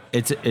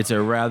 It's a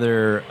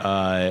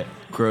rather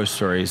gross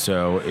story.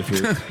 So if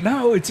you're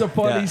No, it's a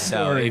funny no,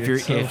 story. if you're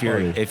It's so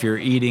funny. if you're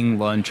eating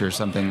lunch or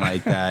something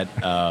like that,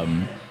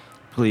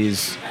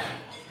 please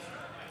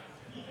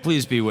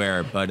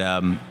beware. But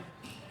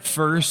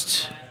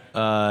first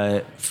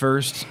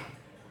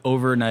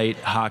overnight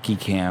hockey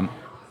camp,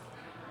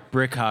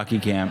 brick hockey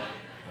camp.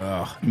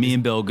 Me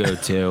and Bill go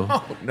to.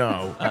 Oh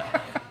no!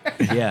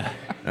 Yeah.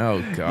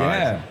 Oh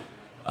god!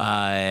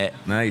 Yeah.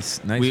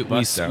 Nice we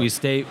bust out.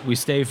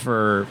 stay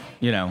for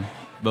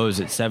what was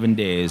it, 7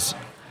 days,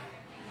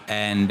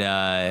 and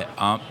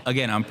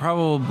again I'm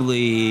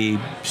probably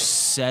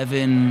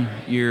 7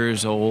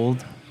 years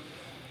old,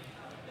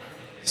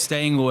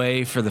 staying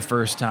away for the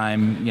first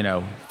time,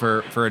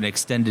 for an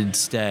extended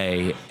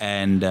stay,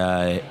 and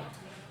I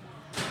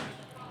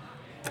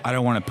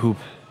don't want to poop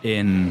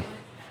in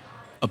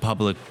a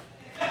public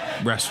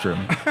restroom.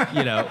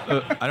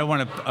 I don't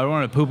want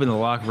to poop in the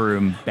locker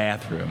room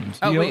bathrooms.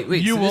 Oh wait, so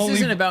this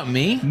isn't about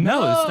me?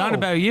 No, it's not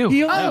about you.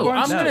 He only Oh,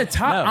 wants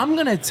I'm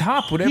gonna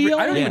top whatever. He I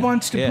don't only even.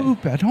 wants to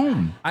poop at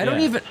home. I don't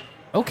Yeah. even.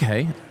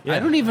 Okay. Yeah. I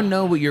don't even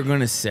know what you're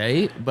gonna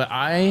say, but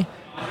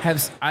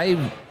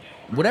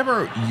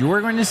whatever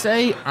you're going to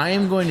say, I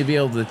am going to be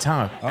able to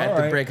top at All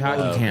the right, brick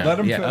hockey well, camp. let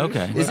him yeah. finish.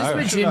 Okay. Is this All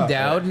with right. Jim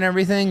Dowd and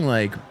everything?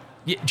 Like,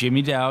 Yeah,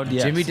 Jimmy Dowd.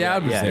 Yes. Jimmy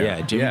Dowd was there.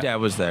 Yeah, Jimmy Yeah.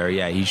 Dowd was there.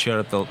 Yeah, he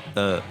showed up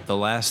the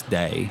last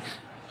day,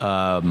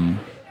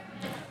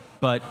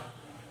 but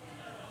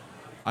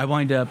I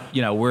wind up.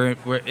 We're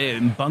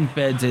in bunk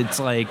beds. It's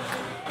like,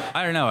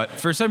 I don't know.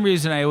 For some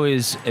reason, I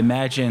always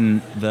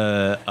imagine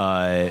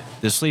the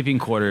sleeping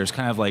quarters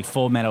kind of like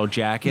Full Metal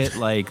Jacket,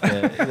 like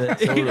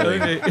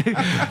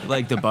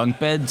like the bunk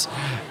beds,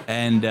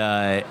 and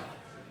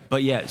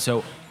but yeah.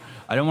 So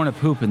I don't want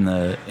to poop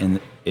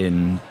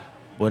in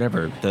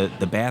whatever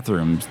the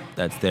bathrooms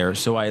that's there.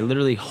 So I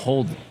literally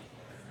hold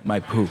my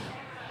poop.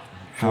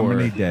 How for-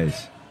 many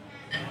days?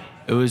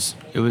 It was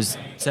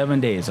 7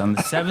 days. On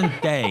the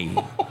seventh day,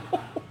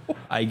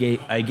 I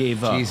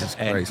gave up. Jesus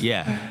And- Christ.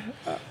 yeah.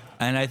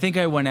 And I think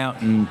I went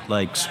out and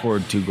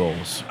scored 2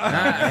 goals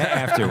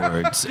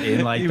afterwards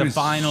in He the was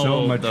final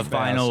so much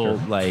final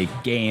faster.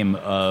 game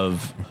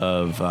of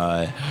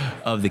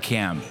the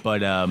camp.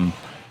 But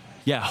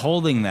yeah,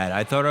 holding that,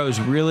 I thought I was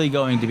really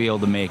going to be able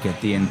to make it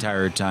the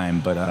entire time.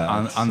 But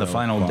That's on the so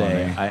final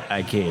day, funny.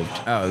 I caved.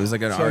 oh, it was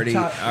like an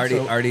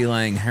So Artie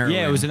Lang heroin.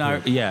 Yeah, it was an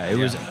poop. yeah. It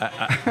was.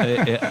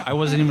 I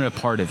wasn't even a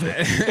part of it.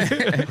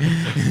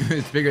 It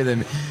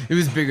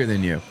was bigger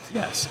than you.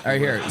 Yes. All right,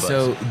 here. it was.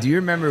 So, do you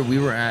remember we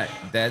were at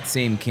that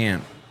same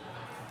camp,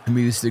 and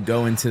we used to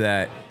go into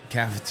that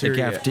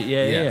cafeteria?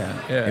 Yeah.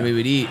 And we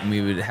would eat, and we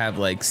would have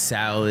like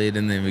salad,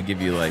 and then we'd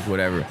give you like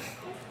whatever.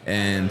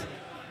 And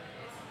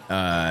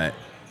I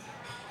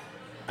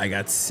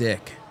got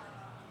sick,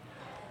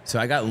 so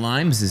I got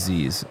Lyme's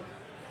disease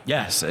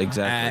Yes, at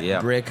exactly.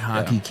 Yeah. brick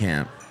hockey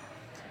camp.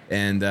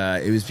 And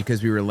it was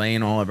because we were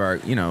laying all of our,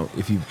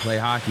 if you play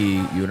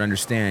hockey, you would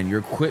understand your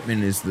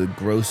equipment is the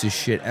grossest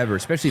shit ever,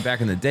 especially back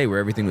in the day where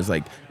everything was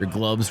like your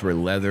gloves were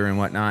leather and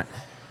whatnot.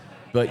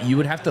 But you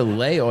would have to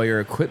lay all your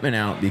equipment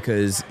out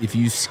because if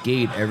you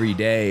skate every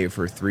day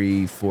for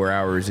 3-4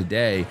 hours a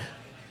day,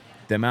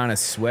 the amount of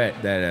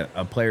sweat that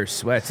a player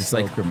sweats, it's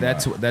like Soak 'em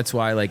that's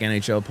why like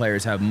NHL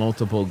players have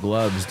multiple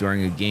gloves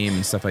during a game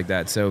and stuff like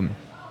that. So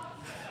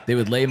they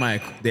would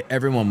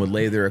everyone would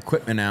lay their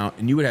equipment out,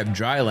 and you would have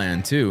dry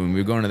land too. And we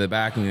would go into the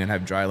back and we would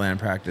have dry land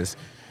practice.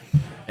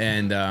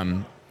 And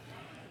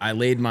I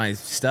laid my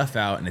stuff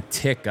out, and a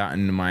tick got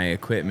into my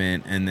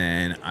equipment, and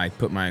then I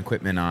put my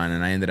equipment on,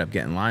 and I ended up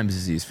getting Lyme's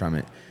disease from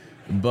it.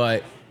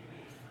 But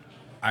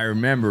I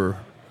remember,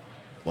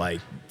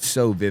 like,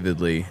 so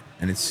vividly,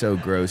 and it's so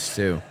gross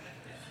too,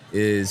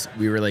 is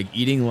we were like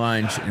eating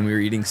lunch, and we were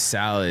eating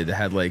salad that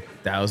had like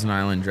Thousand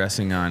Island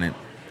dressing on it,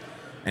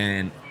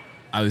 and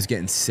I was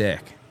getting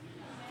sick,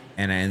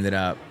 and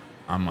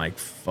I'm like,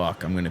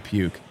 fuck, I'm gonna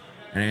puke.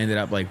 And I ended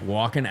up like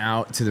walking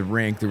out to the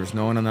rink. There was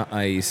no one on the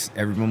ice.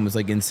 Everyone was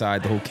like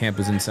inside. The whole camp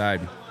was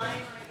inside.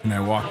 And I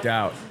walked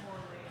out,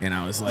 and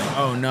I was like,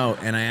 oh no.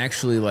 And I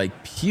actually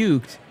like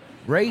puked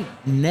right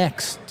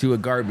next to a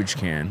garbage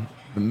can,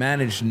 but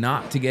managed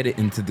not to get it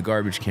into the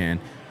garbage can.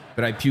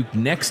 But I puked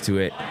next to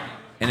it,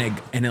 and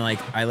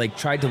I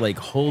tried to like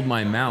hold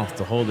my mouth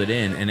to hold it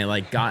in, and it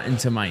like got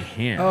into my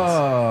hands.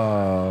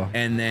 Oh.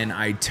 And then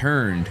I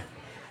turned,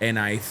 and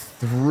I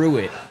threw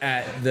it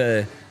at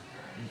the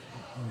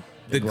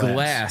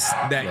glass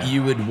that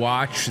you would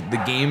watch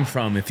the game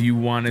from if you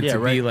wanted to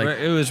right, be like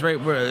it was right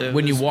where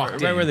when you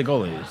walked right in. where the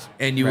goalie is.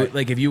 and you would,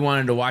 like if you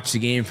wanted to watch the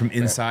game from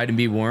inside and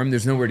be warm,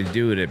 there's nowhere to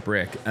do it at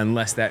brick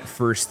unless that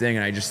first thing,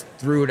 and I just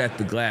threw it at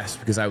the glass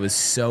because I was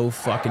so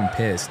fucking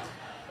pissed.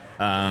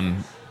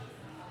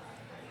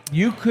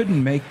 You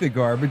couldn't make the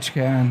garbage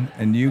can,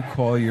 and you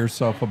call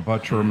yourself a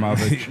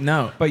Butcher-Movich.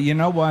 No. But you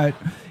know what?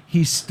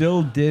 He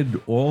still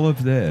did all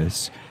of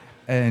this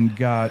and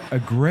got a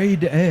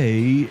grade A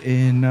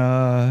in his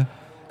wow,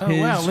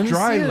 let me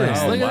dry see this.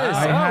 land. Look at this.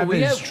 I have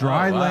we his have-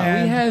 dry wow.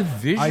 land. We have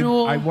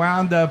visual- I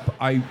wound up.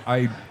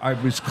 I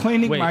was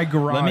cleaning Wait, my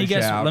garage let me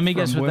guess. out. Let me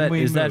guess from what when that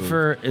we is. That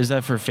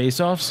moved. for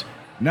face-offs?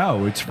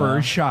 No, it's for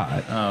a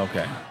shot. Oh,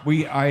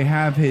 okay. I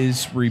have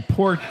his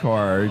report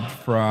card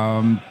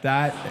from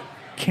that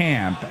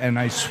camp, and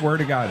I swear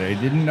to God, I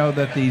didn't know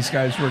that these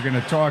guys were going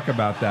to talk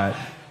about that.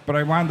 But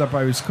I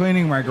was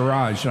cleaning my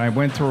garage, and I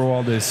went through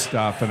all this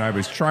stuff, and I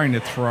was trying to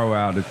throw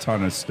out a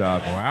ton of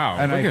stuff. Wow,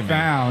 And look I at me.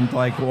 found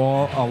like a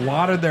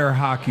lot of their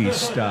hockey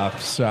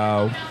stuff.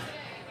 So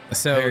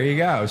there you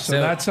go. So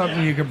that's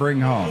something you can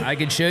bring home. I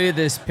could show you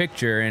this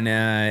picture, and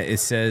it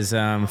says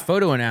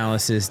photo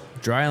analysis,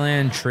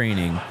 dryland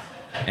training,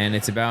 and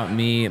it's about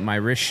me, my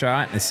wrist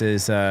shot. It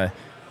says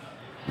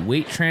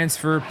weight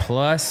transfer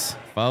plus,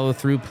 follow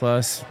through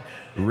plus,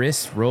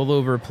 wrist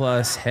rollover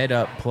plus, head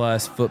up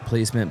plus, foot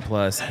placement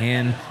plus,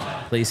 hand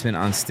placement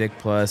on stick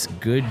plus.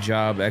 Good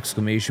job!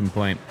 Exclamation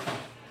point.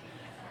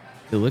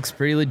 It looks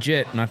pretty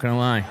legit. Not gonna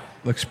lie.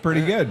 Looks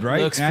pretty good,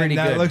 right? Looks pretty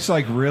that good. looks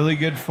like really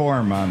good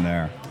form on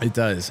there. It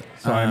does.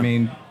 So I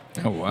mean,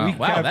 Oh wow.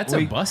 Wow, that's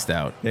a bust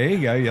out. There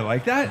you go. You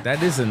like that?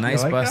 That is a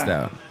nice like bust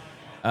that?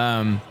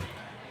 out.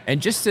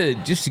 And just to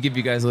give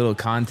you guys a little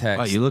context.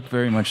 Wow, you look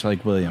very much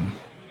like William.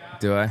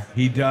 Do I?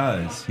 He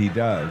does. He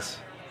does.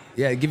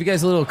 Yeah, give you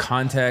guys a little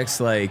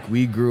context. Like,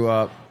 we grew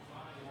up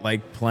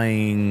like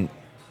playing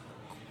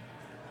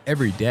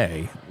every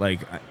day,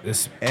 like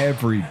this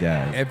Every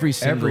day. every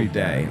single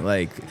day.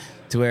 Like,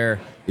 to where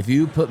if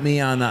you put me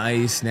on the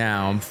ice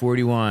now, I'm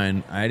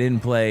 41. I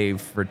didn't play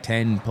for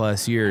 10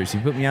 plus years.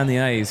 You put me on the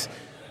ice,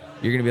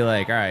 you're gonna be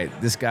like, all right,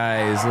 this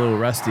guy is a little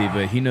rusty,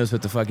 but he knows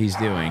what the fuck he's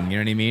doing. You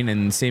know what I mean?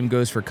 And same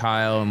goes for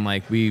Kyle. And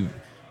like,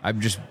 I'm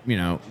just,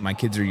 my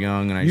kids are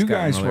young, and I You just got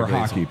guys them were other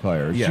grades. hockey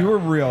players. Yeah. You were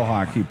real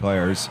hockey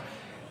players.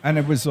 And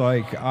it was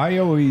like I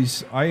always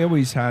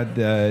had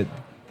the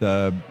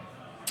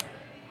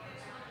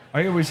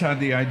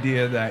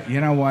idea that,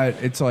 you know what,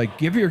 it's like,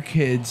 give your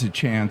kids a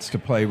chance to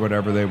play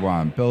whatever they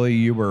want. Billy,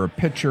 you were a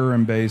pitcher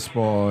in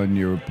baseball, and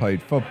you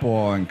played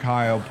football, and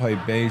Kyle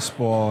played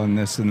baseball and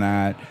this and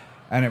that.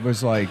 And it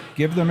was like,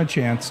 give them a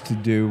chance to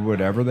do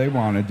whatever they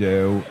want to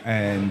do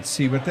and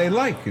see what they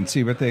like and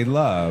see what they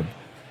love.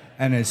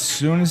 And as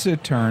soon as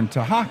it turned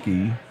to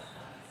hockey,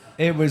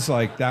 it was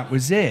like, that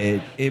was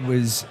it. It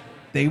was,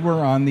 they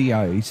were on the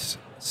ice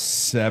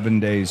 7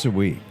 days a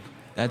week.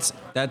 That's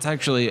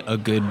actually a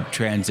good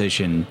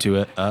transition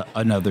to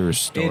another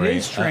story. It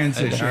is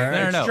transition.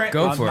 No.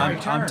 Go for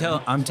it.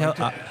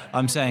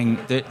 I'm saying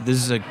that this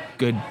is a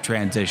good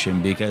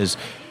transition because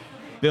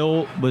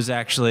Bill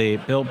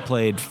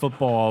played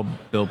football,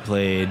 Bill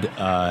played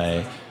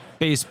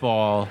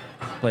baseball,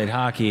 played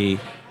hockey,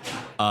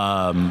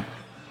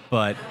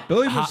 but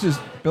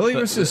Billy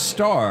was a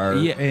star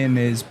in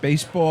his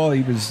baseball.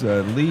 He was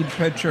the lead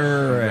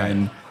pitcher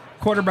and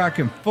quarterback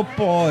in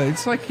football.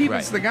 It's like he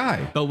was the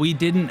guy. But we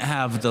didn't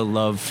have the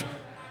love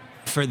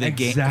for the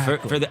game.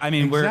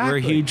 We're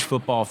huge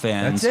football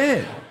fans.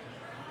 That's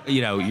it.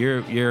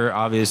 You're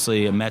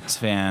obviously a Mets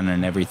fan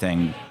and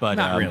everything, but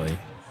Not really.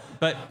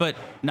 But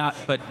not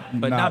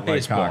like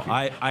baseball.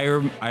 hockey.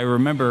 I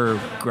remember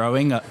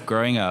growing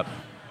up,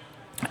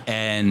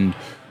 and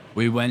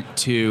we went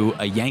to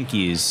a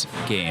Yankees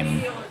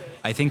game.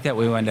 I think that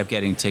we wound up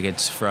getting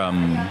tickets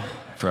from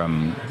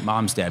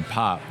Mom's Dad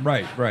Pop.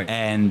 Right.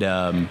 And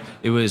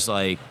it was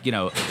like,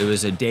 it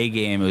was a day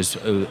game. I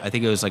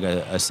think it was like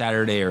a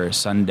Saturday or a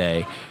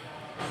Sunday.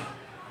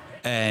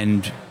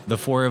 And the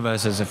four of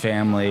us as a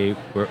family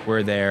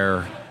were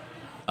there.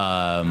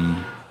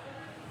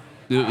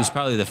 It was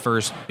probably the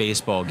first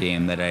baseball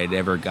game that I had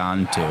ever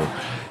gone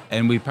to.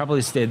 And we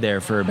probably stayed there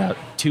for about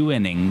 2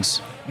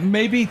 innings.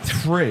 Maybe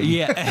 3.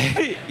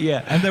 Yeah.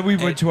 Yeah. And then we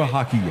went to a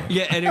hockey game.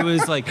 Yeah, and it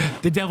was like,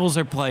 the Devils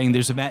are playing.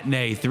 There's a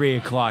matinee, 3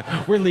 o'clock.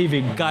 We're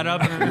leaving. Got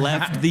up,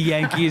 left the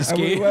Yankees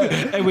game,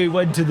 and we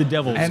went to the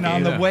Devils And game.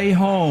 on the way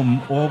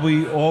home, all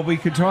we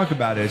could talk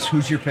about is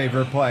who's your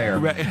favorite player.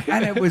 Right.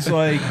 And it was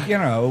like,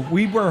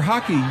 we were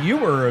hockey. You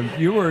were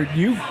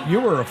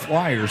a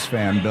Flyers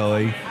fan,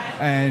 Billy,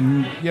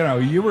 and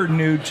you were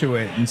new to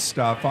it and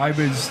stuff. I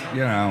was,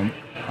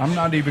 I'm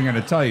not even going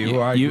to tell you who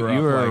I grew up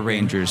You were a liking.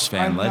 Rangers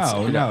fan.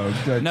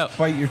 No,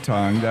 bite your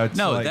tongue. That's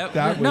No, like,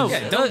 that- no. was,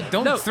 Yeah,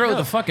 don't throw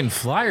the fucking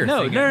flyer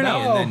No, thing no, at no,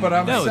 me no. and then- but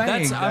I'm No,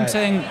 saying I'm that-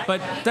 saying,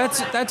 but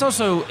that's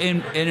also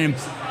an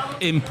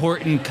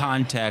important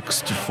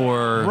context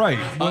for right.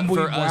 When we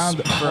for us.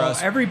 wound, For well,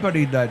 us,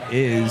 everybody that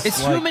is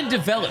It's like, human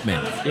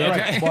development.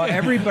 Right. Well,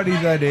 everybody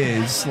that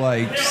is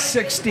like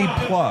 60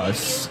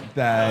 plus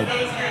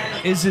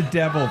that is a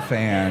Devil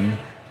fan,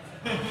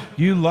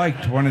 you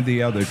liked one of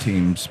the other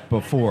teams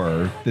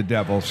before the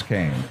Devils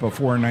came.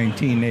 Before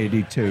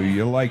 1982,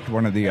 you liked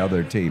one of the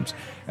other teams.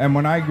 And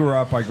when I grew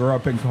up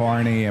in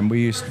Kearney, and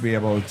we used to be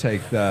able to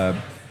take the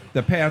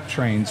PATH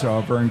trains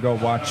over and go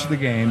watch the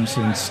games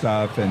and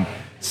stuff, and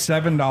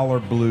 $7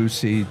 blue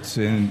seats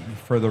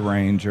for the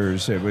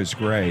Rangers. It was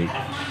great.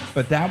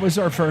 But that was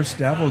our first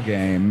Devil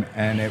game,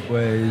 and it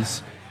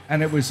was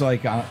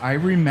like, I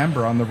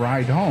remember on the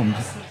ride home,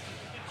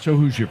 so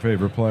who's your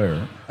favorite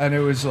player? And it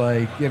was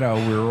like, we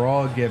were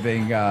all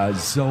giving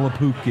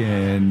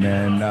Zillapukin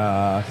and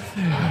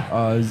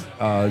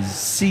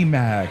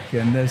C-Mac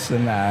and this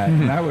and that.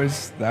 And that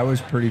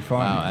was pretty fun.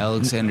 wow,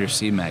 Alexander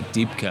Seamack,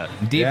 deep cut.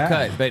 Deep Yeah.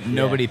 cut, but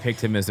nobody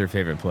picked him as their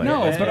favorite player.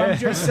 No, but I'm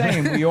just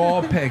saying we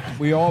all picked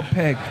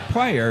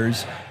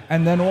players,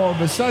 and then all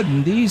of a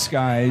sudden these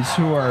guys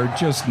who are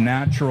just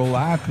natural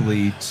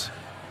athletes,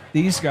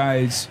 these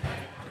guys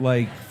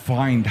like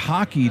find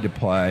hockey to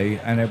play,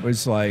 and it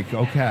was like,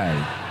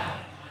 okay,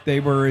 they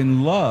were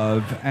in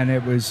love, and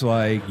it was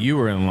like, You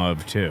were in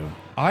love too.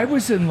 I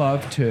was in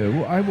love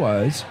too, I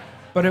was,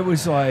 but it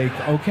was like,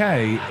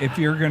 okay, if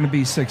you're going to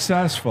be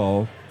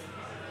successful,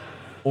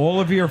 all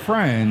of your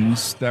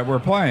friends that were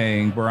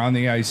playing were on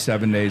the ice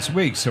 7 days a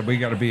week, so we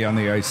got to be on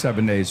the ice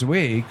 7 days a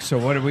week. So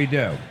what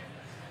do?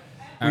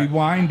 we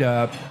wind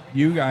up,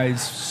 you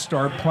guys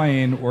start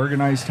playing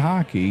organized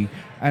hockey,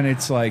 and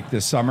it's like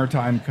the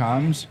summertime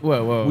comes.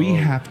 We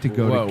have to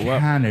go to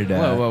Canada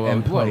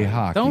and play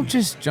hockey. Don't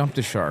just jump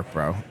the shark,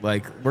 bro.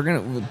 Like, we're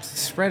going to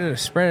spread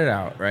it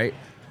out, right?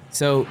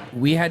 So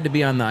we had to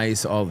be on the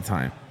ice all the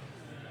time.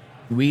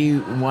 We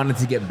wanted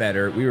to get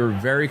better. We were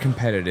very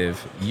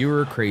competitive. You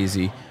were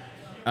crazy.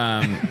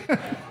 So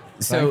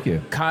Thank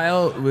you.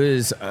 Kyle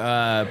was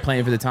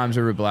playing for the Toms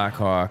River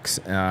Blackhawks.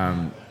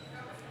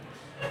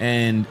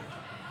 And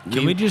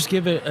Can we just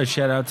give a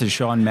shout out to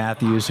Sean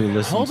Matthews who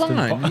listens hold to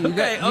on.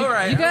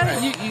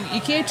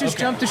 You can't just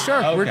jump the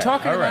shark. We're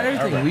talking about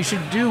everything. We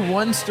should do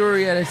one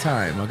story at a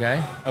time,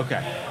 okay?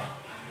 Okay.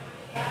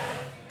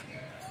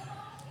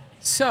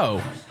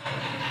 So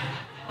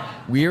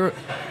we were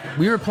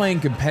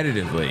playing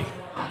competitively,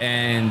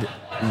 and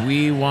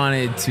we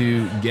wanted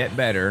to get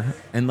better.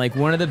 And like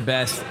one of the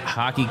best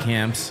hockey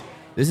camps.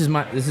 This is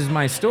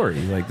my story.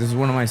 Like, this is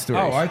one of my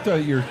stories. Oh, I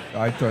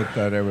thought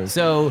that it was.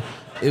 So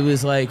it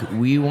was like,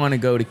 we want to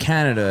go to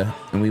Canada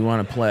and we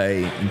want to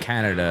play in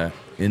Canada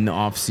in the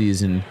off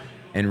season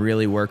and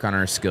really work on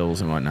our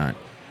skills and whatnot.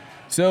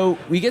 So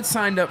we get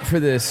signed up for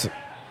this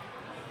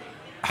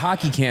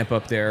hockey camp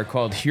up there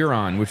called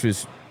Huron, which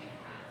was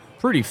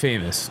pretty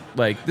famous.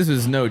 Like, this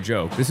is no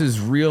joke. This is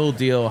real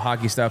deal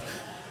hockey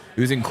stuff.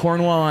 It was in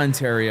Cornwall,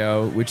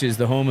 Ontario, which is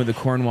the home of the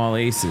Cornwall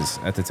Aces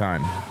at the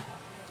time.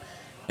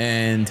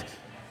 And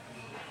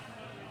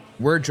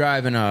we're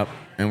driving up,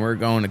 and we're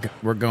going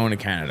to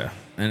Canada.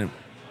 And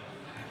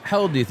how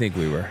old do you think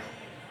we were?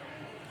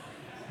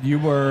 You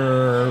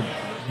were.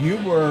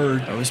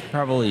 I was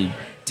probably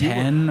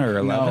 10 or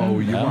 11. No,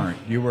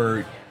 you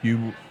weren't.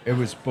 It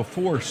was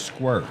before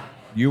Squirt.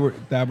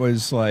 That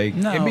was like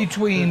in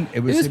between. It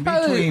was in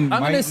probably, between.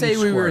 I'm Mike gonna say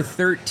and we were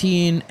Squirt.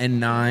 13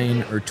 and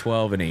 9 or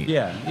 12 and 8.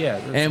 Yeah.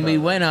 And we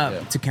went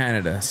up to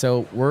Canada.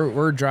 So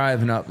we're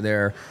driving up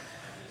there,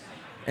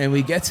 and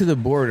we get to the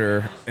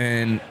border,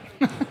 and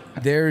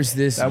there's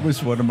this. That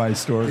was one of my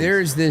stories.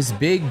 There's this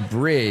big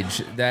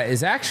bridge that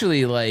is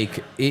actually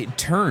like, it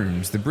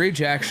turns. The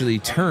bridge actually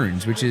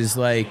turns, which is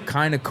like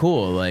kind of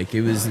cool. Like,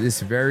 it was this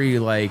very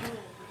like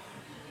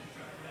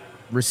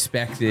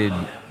respected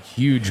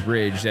huge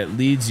bridge that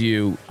leads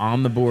you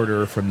on the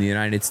border from the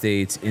United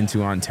States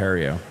into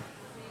Ontario.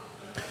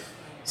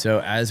 So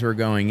as we're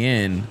going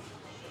in,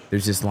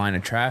 there's this line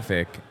of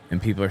traffic,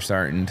 and people are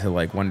starting to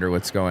like wonder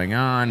what's going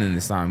on, and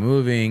it's not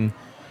moving.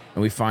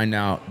 And we find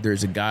out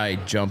there's a guy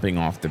jumping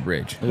off the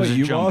bridge. But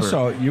you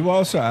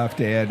also have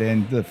to add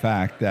in the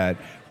fact that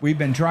we've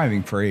been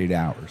driving for 8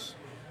 hours.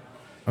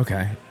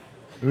 Okay.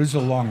 It was a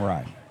long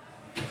ride.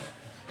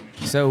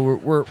 So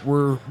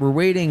we're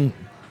waiting.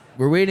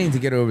 We're waiting to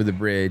get over the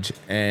bridge,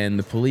 and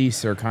the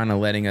police are kind of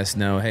letting us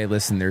know, hey,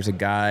 listen, there's a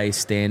guy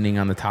standing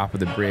on the top of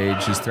the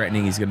bridge. He's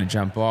threatening he's going to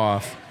jump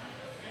off,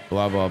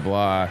 blah, blah,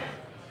 blah.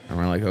 And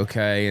we're like,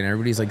 okay. And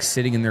everybody's like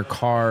sitting in their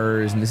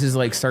cars, and this is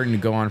like starting to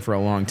go on for a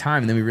long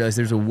time. And then we realize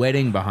there's a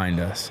wedding behind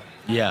us.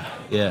 Yeah.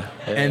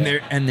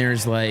 And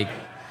there's like,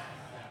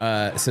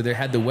 so they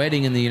had the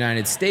wedding in the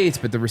United States,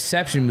 but the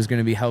reception was going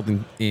to be held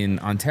in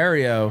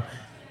Ontario,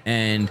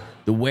 and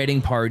the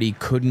wedding party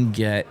couldn't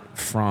get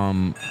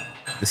from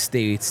the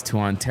States to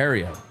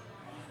Ontario.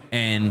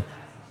 And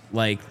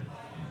like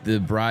the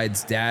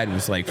bride's dad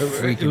was like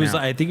freaking out.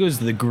 I think it was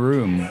the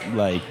groom,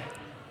 like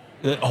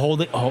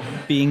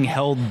being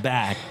held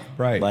back.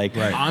 Right. Like,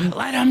 right.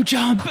 Let him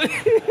jump.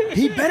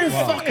 He better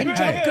fucking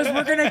jump, because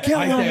we're going to kill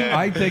him.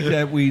 I think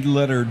that we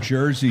let our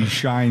jersey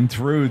shine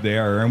through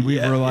there, and we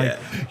were like,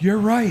 you're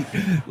right.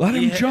 Let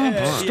him jump.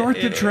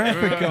 Start the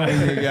traffic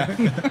going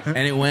again. And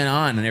it went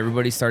on, and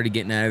everybody started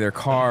getting out of their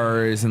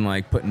cars and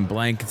like putting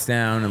blankets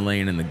down and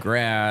laying in the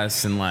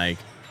grass and like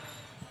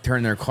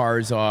turn their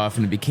cars off.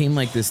 And it became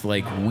like this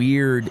like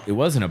weird, it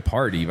wasn't a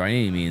party by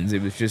any means.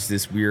 It was just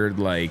this weird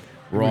like,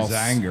 we're all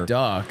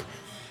stuck.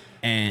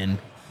 And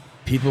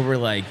people were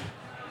like,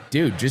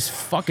 dude, just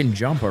fucking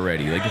jump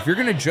already. Like, if you're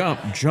gonna jump.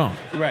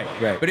 Right.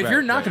 But if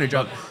you're not gonna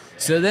jump,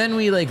 so then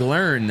we like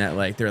learn that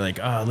like they're like,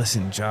 oh,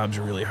 listen, jobs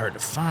are really hard to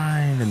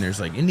find, and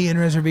there's like Indian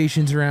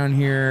reservations around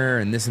here,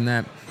 and this and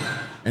that,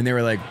 and they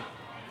were like,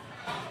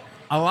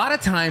 a lot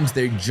of times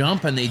they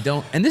jump and they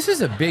don't. And this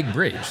is a big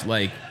bridge.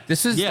 Like,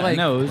 this is it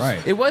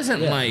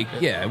wasn't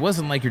it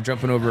wasn't like you're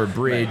jumping over a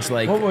bridge.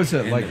 Like, what was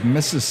it, like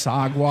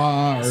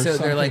Mississauga or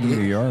something? They're like, New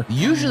York.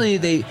 Usually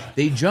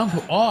they jump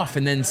off,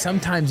 and then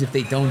sometimes if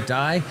they don't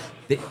die,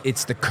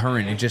 it's the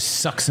current. It just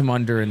sucks them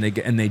under, and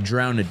they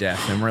drown to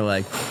death. And we're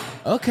like,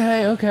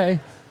 okay.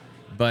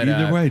 But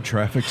either way,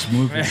 traffic's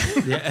moving.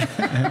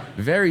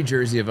 Very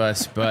Jersey of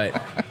us,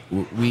 but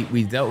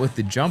we dealt with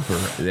the jumper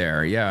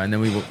there, and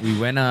then we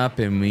went up,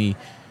 and we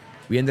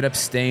ended up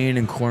staying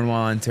in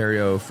Cornwall,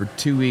 Ontario for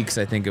 2 weeks,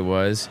 I think it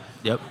was.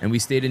 Yep. And we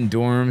stayed in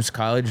dorms,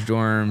 college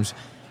dorms,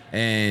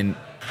 and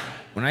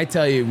when I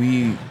tell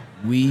you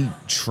we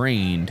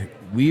trained,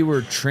 we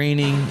were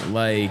training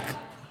like,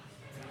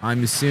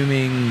 I'm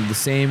assuming the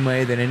same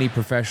way that any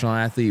professional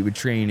athlete would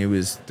train. It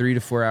was 3 to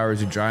 4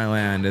 hours of dry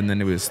land, and then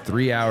it was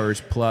 3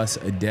 hours plus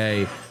a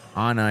day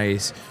on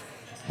ice.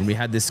 when we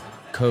had this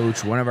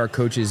coach. One of our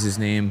coaches, his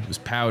name was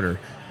Powder,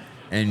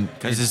 and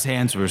Because his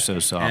hands were so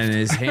soft. and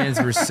his hands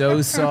were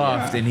so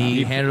soft, and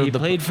he handled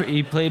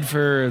he played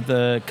for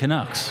the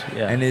Canucks.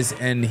 Yeah.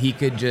 and he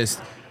could just,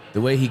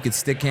 the way he could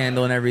stick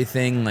handle and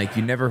everything, like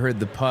you never heard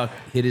the puck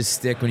hit his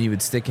stick when he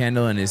would stick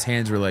handle, and his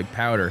hands were like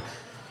powder.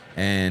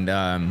 And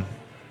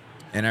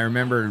I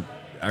remember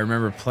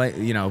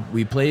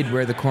we played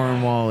where the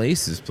Cornwall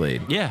Aces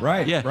played. Yeah.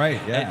 Right, Yeah. right,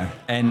 yeah.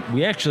 And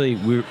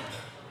we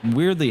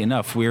weirdly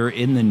enough, we were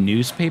in the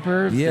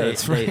newspaper. Yeah,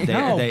 that's right.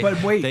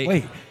 But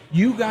wait.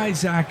 You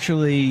guys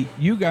actually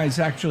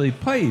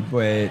played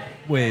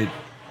with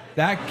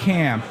that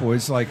camp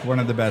was like one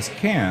of the best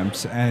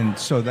camps, and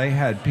so they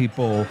had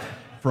people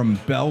from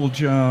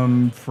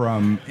Belgium,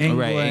 from England.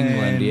 Right,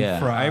 England, yeah.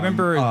 From, I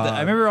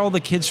remember all the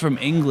kids from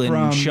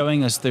England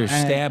showing us their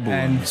stab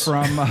wounds.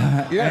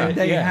 And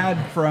they had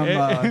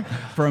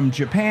from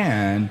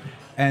Japan,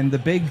 and the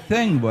big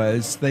thing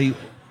was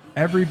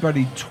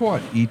everybody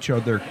taught each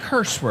other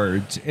curse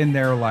words in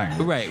their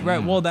language.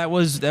 Right. Well, that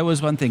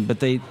was one thing, but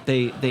they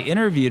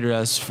interviewed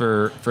us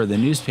for the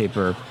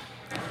newspaper,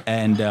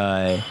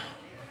 and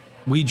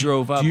we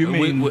drove up. Do you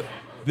mean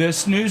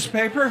this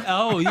newspaper?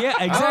 Oh yeah,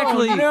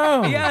 exactly. Oh,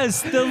 no.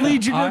 Yes, the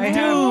Legion of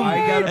Doom.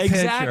 I got a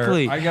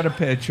exactly. picture. I got a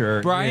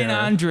picture. Brian here.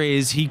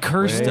 Andres, he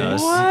cursed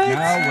us.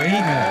 Now, wait a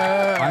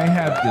minute. I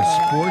have the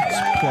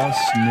Sports Plus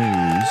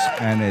News,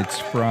 and it's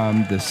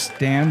from the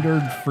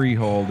Standard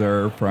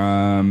Freeholder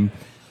from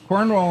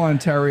Cornwall,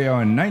 Ontario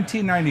in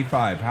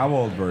 1995. How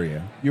old were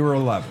you? You were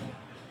 11.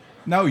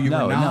 No, you were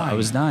 9. No, I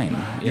was 9.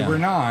 Yeah. You were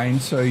 9,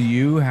 so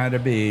you had to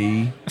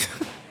be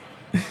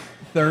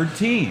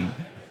 13.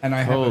 And I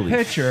have Holy a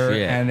picture,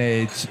 shit. and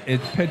it's a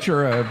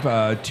picture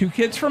of 2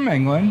 kids from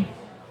England.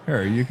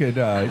 Here, you could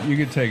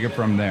take it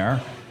from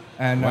there.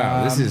 And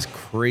Wow, this is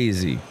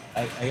crazy.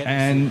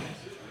 and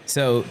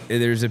So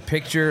there's a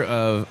picture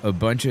of a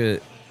bunch of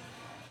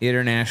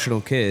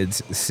international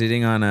kids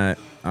sitting on a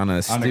stoop. on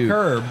a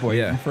curb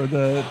waiting Yeah. for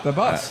the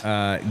bus.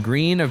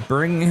 Green of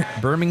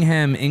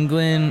Birmingham,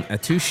 England,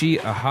 Atushi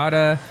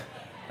Ahata,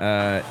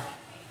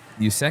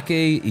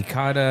 Yuseki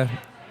Ikada,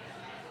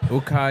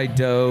 Okai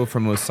Do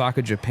from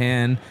Osaka,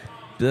 Japan,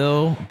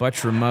 Bill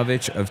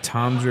Butchramovich of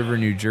Toms River,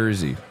 New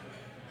Jersey.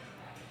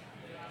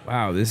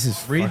 Wow, this is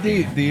Read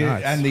the fucking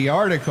nuts. and the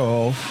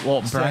article.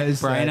 Well, says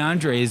Brian that-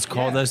 Andres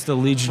called us the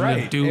Legion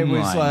Right. of Doom. It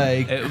was line.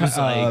 like, It was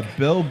like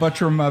Bill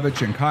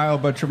Butchramovich and Kyle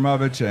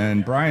Butchramovich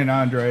and Brian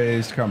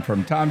Andres come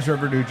from Toms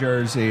River, New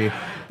Jersey.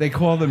 They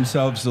call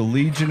themselves the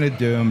Legion of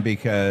Doom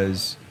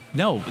because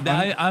no.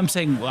 I'm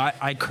saying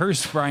I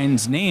cursed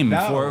Brian's name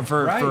No,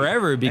 for right.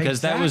 forever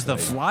because that was the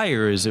Exactly.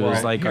 Flyers. It was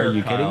Right, like, here, are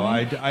you kidding Kyle,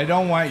 me? I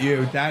don't want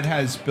you. That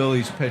has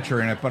Billy's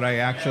picture in it, but I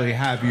actually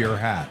have your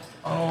hat.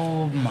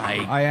 Oh my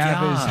god! I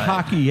have his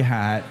hockey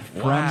hat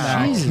from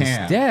that Jesus,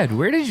 camp. Dad,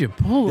 where did you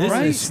pull This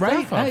all is this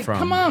stuff up Hey, from?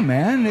 come on,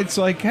 man. It's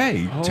like,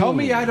 hey, tell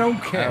me I don't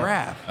care.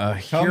 Crap. A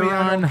Tell me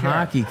I Huron don't care.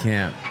 hockey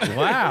camp.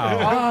 Wow.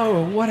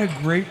 Oh, what a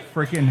great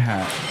freaking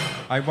hat.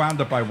 I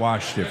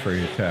washed it for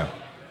you, too.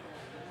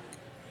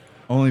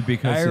 Only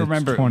because I it's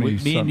remember 20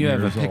 me and you have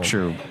a years old.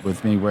 picture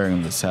with me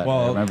wearing the set. I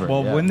Well, remember.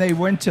 yeah. when they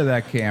went to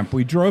that camp,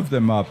 we drove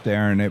them up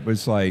there, and it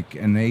was like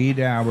an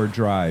 8-hour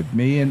drive.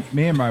 Me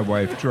and my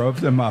wife drove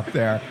them up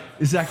there.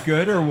 Is that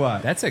good or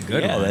what? That's a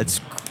good yeah, one.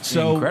 that's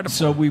So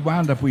incredible.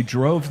 we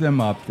drove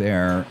them up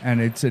there, and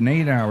it's an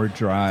 8-hour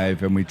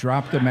drive, and we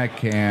dropped them at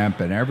camp,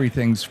 and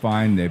everything's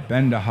fine. They've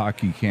been to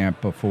hockey camp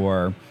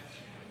before.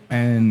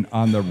 And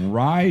on the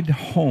ride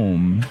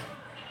home,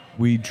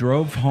 we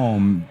drove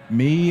home.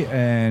 Me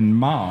and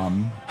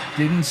Mom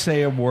didn't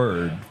say a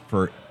word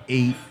for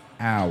 8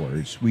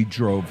 hours. We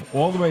drove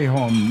all the way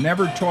home,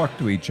 never talked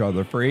to each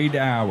other for 8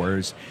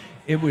 hours.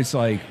 It was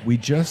like we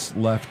just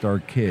left our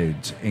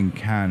kids in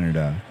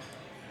Canada.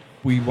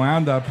 We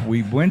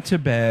went to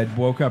bed,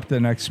 woke up the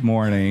next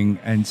morning,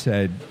 and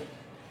said,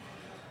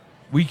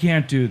 we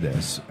can't do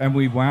this. And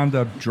we wound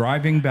up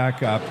driving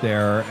back up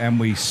there, and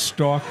we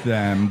stalked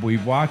them. We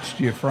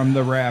watched you from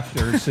the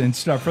rafters and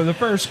stuff for the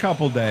first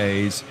couple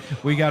days.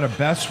 We got a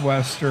Best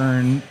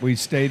Western. We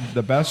stayed at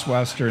the Best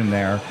Western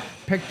there.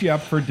 Picked you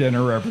up for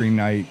dinner every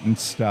night and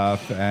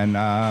stuff. And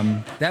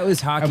That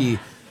was hockey.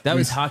 That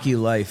was hockey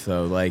life,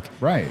 though. Like,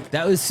 Right.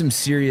 That was some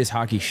serious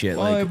hockey shit.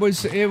 well,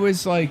 like, it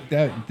was like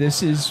that.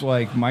 This is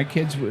like my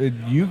kids.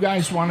 You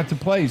guys wanted to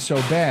play so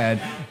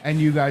bad, and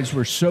you guys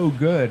were so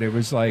good. It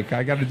was like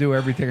I got to do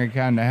everything I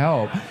can to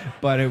help,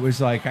 but it was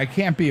like I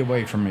can't be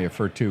away from you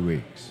for 2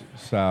 weeks.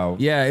 So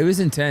yeah, it was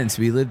intense.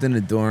 We lived in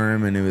a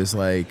dorm, and it was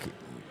like,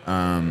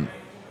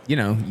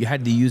 you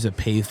had to use a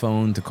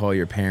payphone to call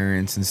your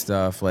parents and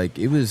stuff. Like,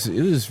 it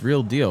was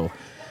real deal.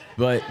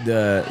 But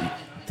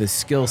the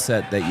skill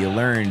set that you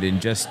learned in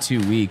just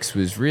 2 weeks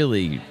was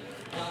really,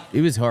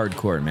 it was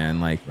hardcore, man.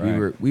 Like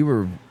Right. we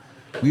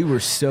were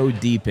so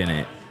deep in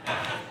it.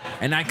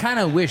 And I kind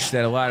of wish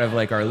that a lot of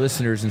like our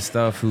listeners and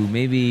stuff who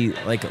maybe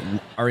like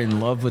are in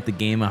love with the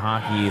game of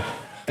hockey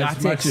got As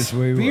to much as we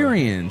were.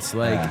 experience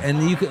like, Yeah.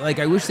 and you could like,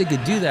 I wish they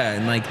could do that.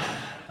 And like,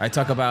 I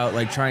talk about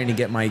like trying to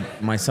get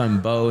my son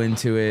Bo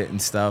into it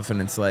and stuff,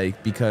 and it's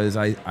like because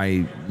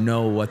I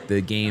know what the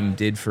game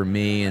did for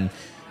me and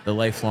the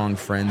lifelong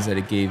friends that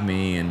it gave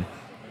me, and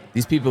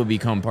these people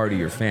become part of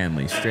your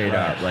family straight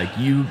up. Like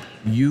you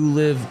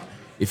live.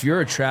 If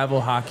you're a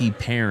travel hockey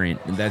parent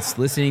that's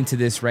listening to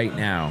this right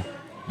now,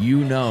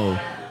 you know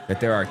that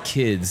there are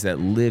kids that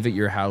live at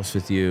your house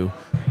with you.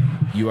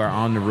 You are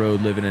on the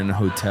road living in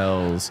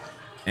hotels,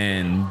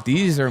 and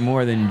these are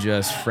more than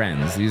just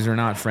friends. These are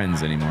not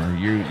friends anymore.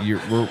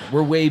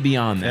 We're way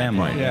beyond that.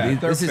 Family. point. Yeah,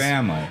 they're this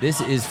family.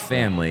 This is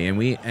family,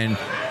 and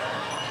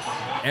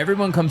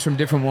everyone comes from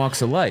different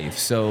walks of life.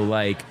 So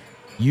like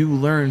you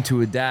learn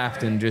to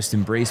adapt and just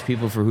embrace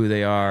people for who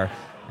they are,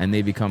 and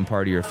they become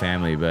part of your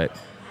family. But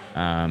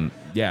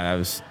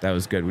yeah, that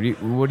was good.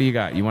 What do you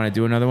got? You want to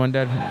do another one,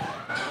 Dad?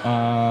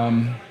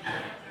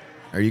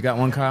 Or you got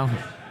one, Kyle?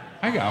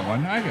 I got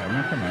one.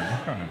 Come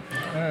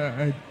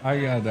on. I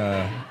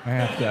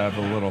have to have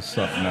a little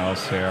something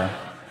else here.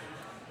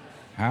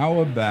 How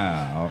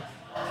about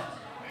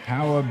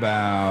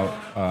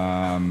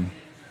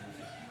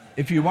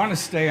if you want to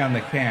stay on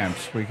the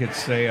camps, we could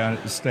stay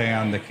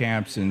on the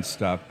camps and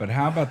stuff. But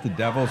how about the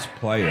Devils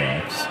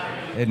playoffs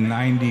in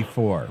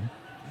 '94?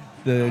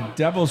 The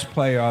Devils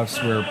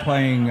playoffs were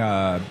playing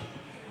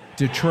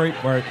Detroit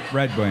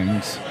Red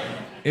Wings.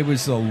 It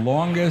was the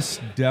longest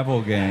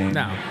Devil game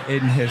in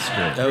history.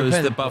 That was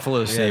the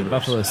Buffalo Sabres.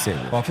 Buffalo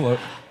Sabres. Buffalo,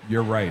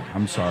 you're right.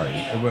 I'm sorry.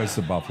 It was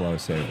the Buffalo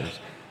Sabres.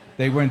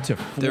 They went to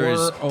 4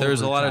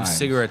 There's a lot of overtimes.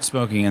 cigarette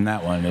smoking in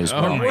that one as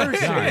well. Oh my There were God.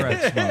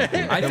 cigarette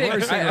smoking.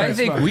 I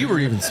think we were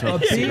even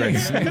smoking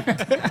cigarettes.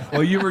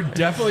 Well, you were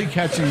definitely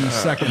catching the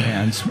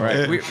secondhand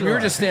smoke. We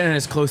were just standing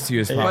as close to you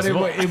as But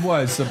possible. it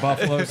was the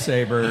Buffalo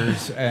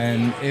Sabres,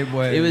 and it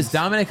was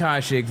Dominic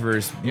Hasek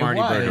versus Marty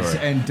Brodeur.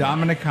 And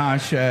Dominic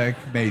Hasek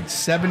made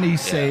 70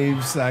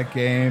 saves that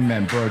game,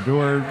 and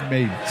Brodeur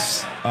made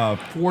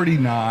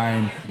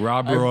 49.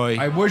 Rob Roy.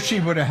 I wish he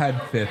would have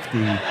had 50.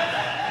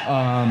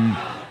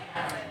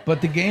 But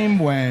the game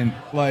went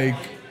like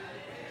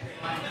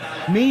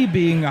me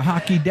being a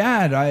hockey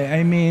dad.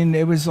 I mean,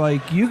 it was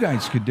like you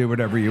guys could do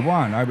whatever you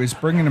want. I was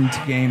bringing them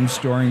to games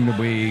during the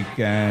week,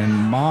 and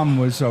Mom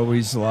was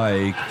always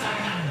like,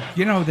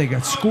 you know, they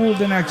got school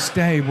the next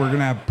day. We're going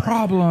to have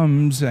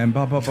problems and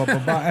blah, blah, blah, blah,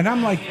 blah. And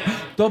I'm like,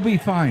 they'll be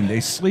fine. They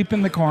sleep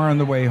in the car on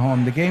the way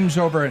home. The game's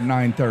over at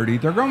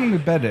 9:30. They're going to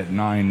bed at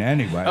 9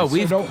 anyway. Oh,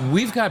 So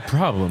we've got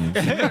problems.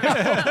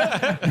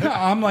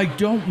 I'm like,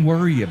 don't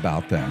worry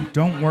about them.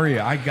 Don't worry.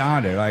 I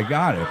got it.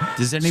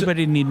 Does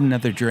anybody need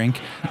another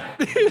drink?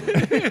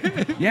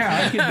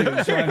 Yeah, I can do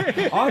it. So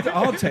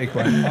I'll take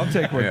one. I'll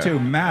take one too.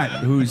 Matt,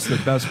 who's the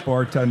best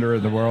bartender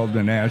in the world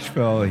in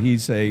Asheville,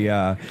 he's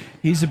a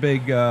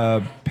big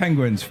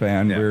Penguins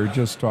fan. We were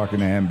just talking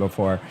to him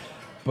before,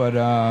 but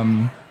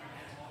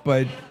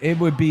it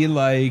would be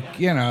like,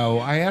 you know,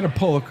 I had to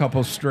pull a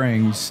couple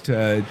strings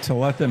to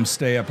let them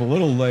stay up a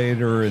little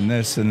later and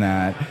this and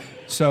that.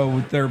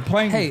 So they're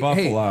playing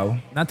Buffalo.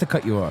 Hey, not to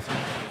cut you off.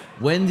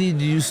 When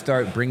did you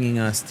start bringing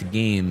us to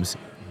games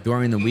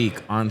during the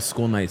week on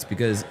school nights?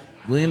 Because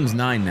William's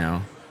 9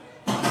 now,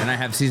 and I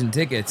have season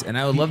tickets, and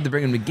I would love to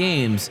bring him to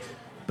games,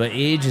 but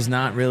age is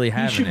not really You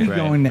having should it. be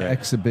going to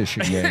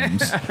exhibition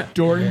games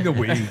during the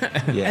week,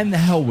 and the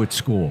hell with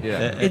school.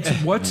 Yeah. It's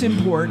what's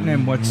important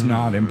and what's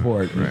not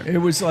important. It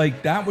was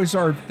like that's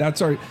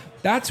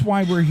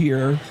why we're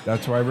here.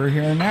 That's why we're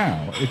here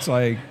now. It's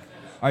like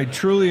I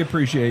truly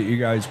appreciate you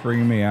guys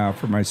bringing me out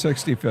for my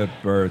 65th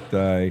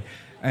birthday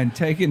and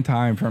taking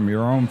time from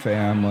your own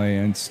family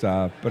and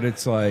stuff. But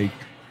it's like,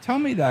 tell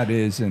me that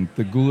isn't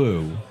the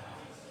glue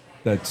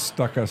that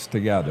stuck us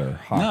together.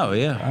 Hockey. No,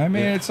 yeah. I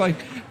mean, it's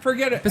like,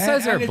 forget it.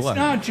 Besides our and blood. It's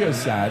not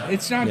just that.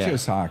 It's not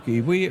just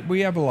hockey.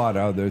 We have a lot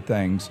of other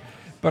things.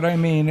 But I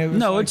mean, it was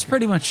No, like, it's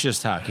pretty much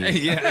just hockey.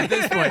 Yeah, at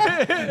this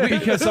point.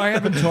 because I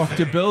haven't talked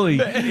to Billy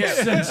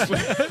since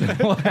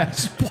the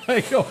last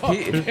playoff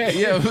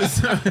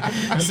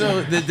game.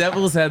 So the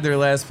Devils had their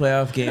last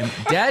playoff game.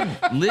 Dad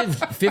lived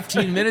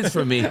 15 minutes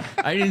from me.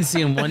 I didn't see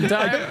him one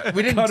time.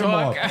 We didn't Cut him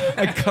talk. off.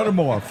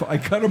 I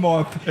cut him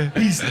off.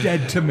 He's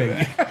dead to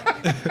me.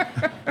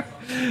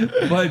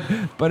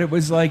 But it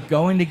was like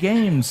going to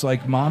games.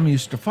 Like Mom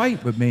used to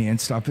fight with me and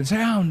stuff and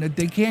say, "Oh,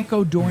 they can't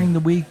go during the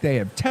week. They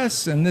have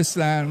tests and this,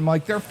 that." I'm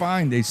like, "They're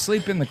fine. They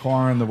sleep in the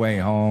car on the way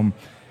home."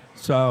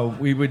 So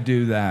we would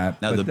do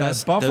that. Now But the that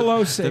best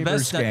Buffalo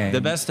Sabres game.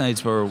 The best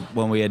nights were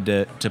when we had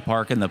to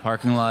park in the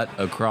parking lot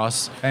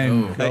across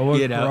And go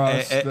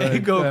across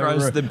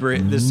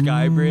the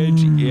sky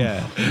bridge.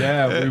 Yeah.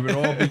 Yeah, we would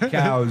all be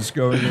cows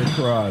going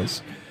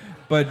across.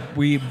 But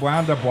we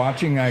wound up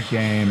watching that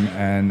game,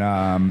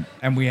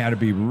 and we had to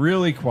be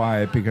really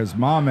quiet because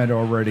Mom had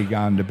already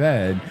gone to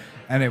bed,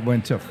 and it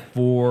went to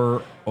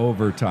 4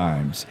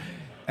 overtimes.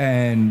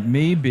 And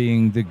me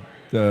being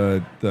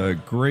the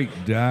great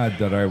dad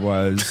that I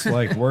was,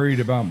 like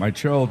worried about my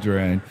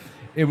children,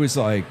 It was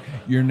like,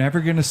 you're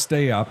never going to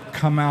stay up.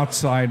 Come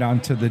outside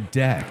onto the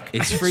deck.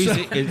 It's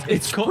freezing.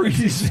 It's cold.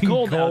 Freezing It's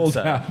cold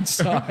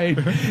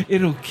outside.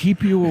 It'll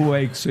keep you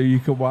awake so you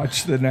can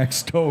watch the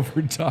next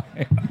overtime.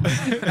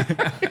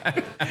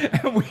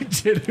 And we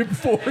did it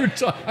 4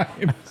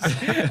 times.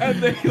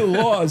 And they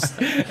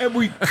lost. And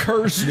we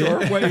cursed our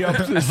way up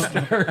the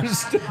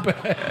stairs to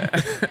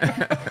bed.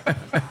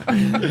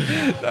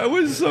 That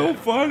was so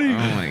funny. Oh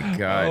my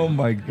god! Oh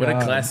my god! What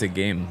a classic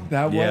game!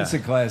 That was a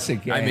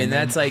classic game. I mean,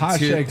 that's And like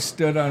Hasek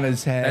stood on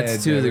his head.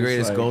 That's two of the It was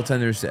greatest like-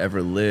 goaltenders to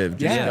ever live.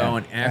 Just Yeah.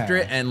 going after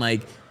Yeah. it, and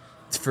like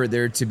for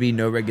there to be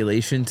no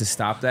regulation to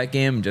stop that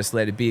game, just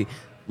let it be.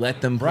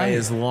 Let them play Right.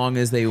 as long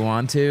as they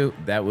want to.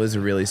 That was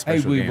a really Hey,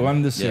 special we game.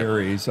 won the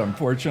series.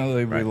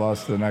 Unfortunately, we Right.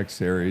 lost the next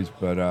series,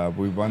 but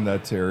we won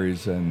that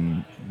series.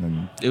 And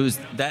It was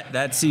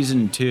that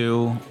season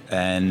 2,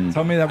 and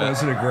tell me that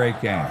wasn't a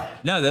great game.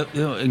 no,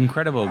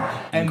 incredible,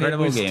 And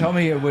incredible it was, game. tell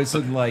me it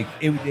wasn't like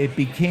it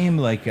became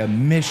like a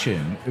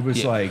mission. It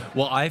was Yeah. like,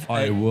 well,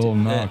 I will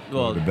not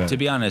well, go to bed. to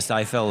be honest,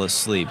 I fell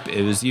asleep.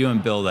 It was you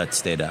and Bill that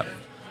stayed up.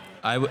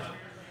 I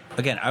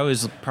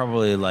was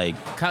probably like,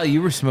 Kyle,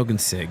 you were smoking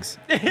cigs.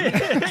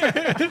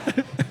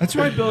 That's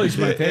why Billy's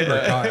my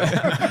favorite.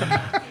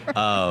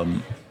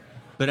 Kyle.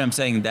 but I'm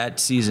saying that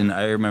season,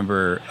 I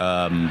remember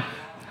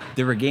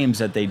there were games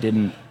that they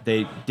didn't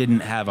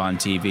have on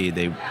TV.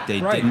 They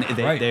Right, didn't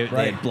they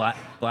right. had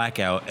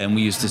blackout, and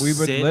we used to We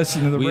would sit,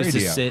 listen to the we used to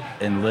radio. sit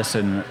and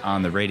listen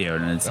on the radio,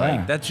 and it's Yeah.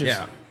 like that's just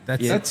Yeah,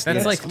 that's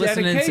That's like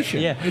listening to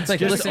dedication. Yeah. It's like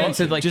Just listening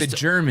to like the just-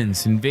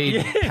 Germans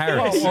invade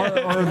Paris.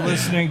 or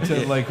listening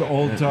to like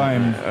old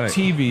time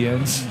TV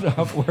and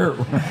stuff where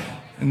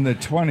in the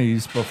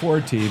 20s before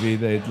TV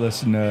they'd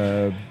listen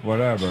to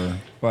whatever,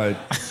 but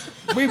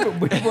we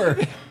were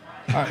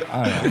I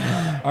don't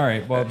know. All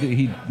right, well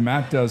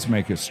Matt does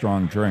make a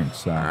strong drink,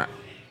 so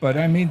but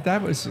I mean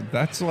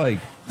that's like,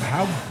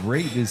 how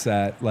great is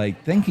that,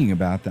 like thinking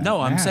about that? No,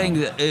 I'm now? saying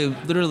that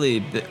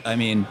literally. I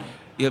mean,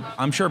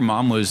 I'm sure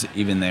Mom was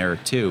even there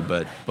too,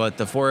 but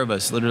the 4 of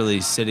us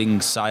literally sitting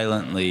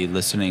silently,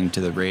 listening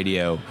to the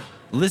radio,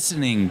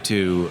 listening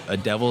to a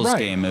Devils Right.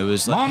 game. It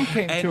was like, Mom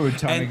came to a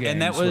ton of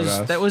and that games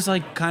with was us.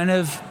 like kind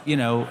of,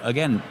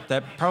 again,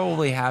 that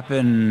probably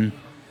happened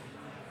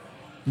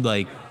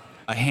like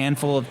a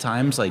handful of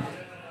times, like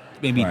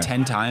maybe Right.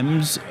 10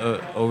 times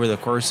over the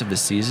course of a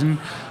season.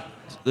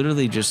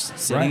 Literally just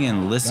sitting Right.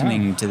 and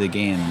listening Yeah. to the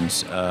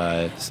games.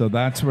 So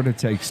that's what it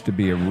takes to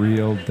be a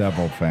real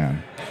Devil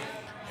fan.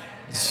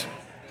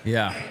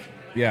 Yeah,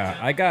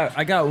 I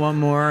got one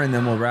more, and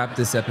then we'll wrap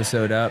this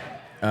episode up.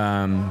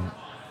 And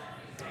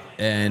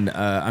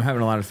I'm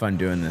having a lot of fun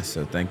doing this,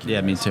 so thank you.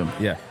 Yeah, me too.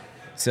 Yeah.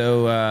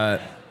 So,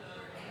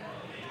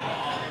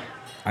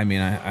 I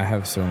mean, I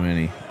have so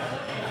many.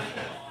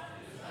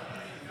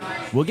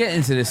 We'll get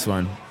into this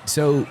one.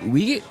 So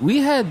we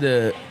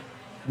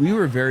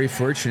were very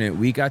fortunate.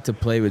 We got to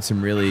play with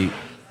some really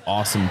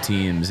awesome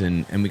teams,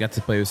 and we got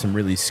to play with some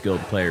really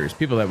skilled players,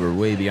 people that were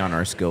way beyond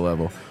our skill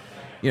level.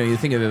 You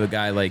think of a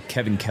guy like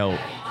Kevin Kelt.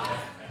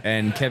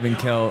 And Kevin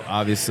Kelt,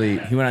 obviously,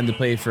 he went on to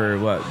play for,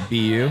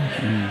 BU?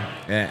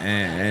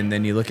 And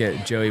then you look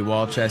at Joey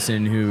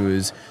Walchesson, who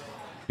is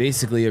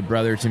basically a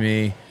brother to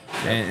me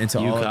and to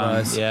all of UConn,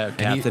 us. yeah, And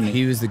captain.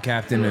 He was the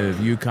captain of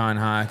UConn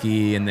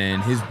hockey, and then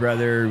his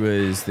brother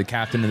was the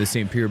captain of the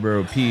St.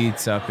 Peterborough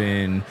Petes up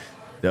in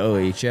the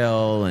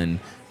OHL, and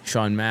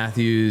Sean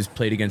Matthews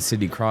played against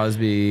Sidney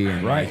Crosby.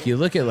 And Right. you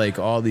look at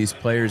all these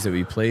players that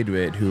we played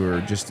with who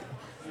are just...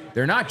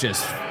 They're not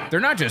just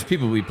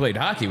people we played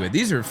hockey with.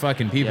 These are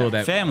fucking people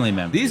that family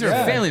members. These are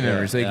family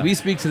members. We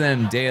speak to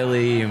them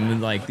daily,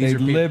 and these They are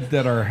lived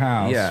at our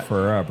house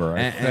forever.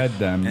 I fed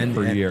them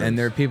for years. And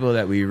they're people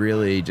that we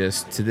really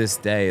just, to this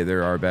day,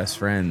 they're our best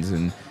friends,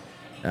 and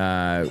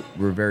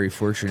we're very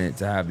fortunate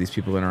to have these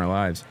people in our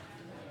lives.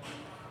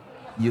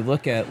 You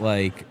look at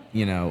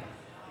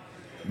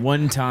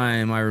one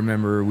time I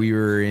remember we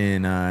were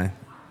in.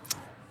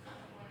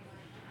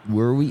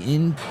 Were we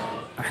in?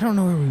 I don't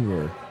know where we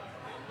were.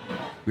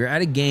 We were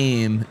at a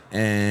game,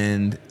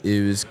 and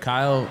it was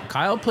Kyle.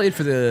 Kyle played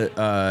for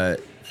the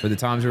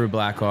Toms River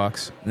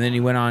Blackhawks, and then he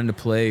went on to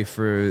play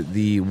for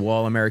the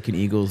Wall American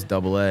Eagles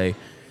AA.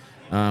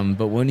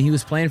 But when he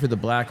was playing for the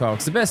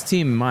Blackhawks, the best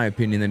team, in my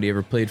opinion, that he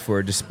ever played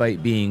for,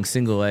 despite being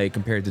single A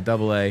compared to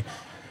AA,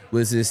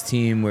 was this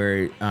team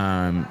where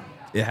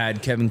it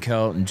had Kevin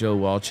Kelt and Joe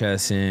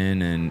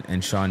Walchesson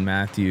and Sean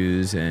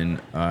Matthews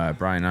and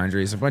Brian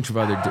Andres, a bunch of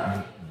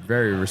other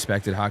very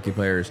respected hockey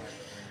players.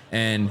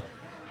 And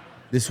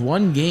this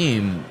one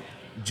game,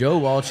 Joe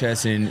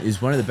Walchesson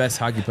is one of the best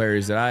hockey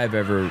players that I've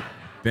ever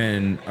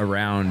been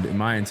around in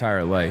my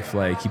entire life.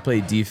 He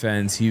played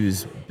defense. He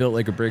was built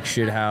like a brick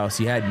shit house.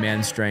 He had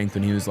man strength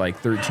when he was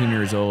 13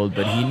 years old,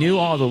 but he knew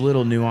all the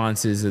little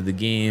nuances of the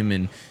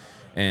game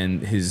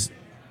and his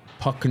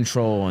puck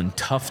control and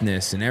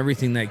toughness and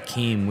everything that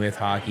came with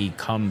hockey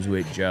comes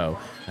with Joe.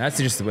 That's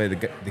just the way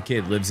the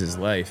kid lives his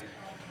life.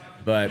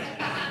 But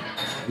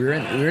we were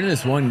in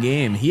this one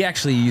game. He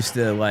actually used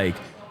to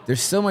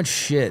there's so much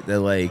shit that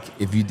like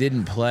if you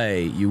didn't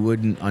play, you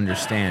wouldn't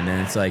understand.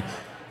 And it's like,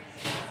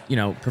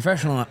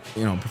 professional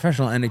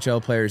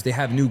NHL players, they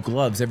have new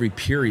gloves every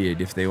period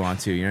if they want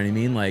to. You know what I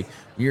mean? Like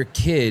when you're a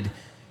kid,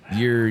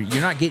 you're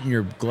not getting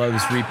your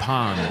gloves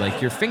repalmed.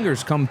 Like your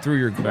fingers come through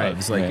your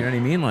gloves. Right, like you know what I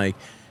mean? Like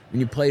when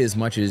you play as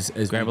much as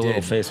grab we a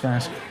little did. face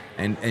mask.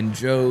 And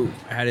Joe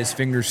had his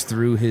fingers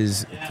through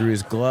his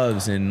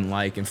gloves and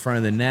like in front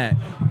of the net.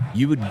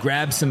 You would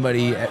grab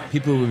somebody.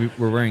 People who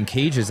were wearing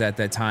cages at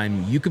that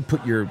time. You could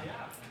put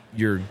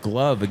your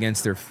glove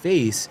against their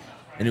face,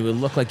 and it would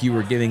look like you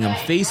were giving them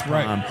face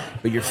palm.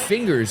 But your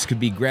fingers could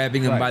be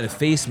grabbing them by the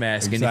face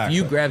mask. Exactly. And if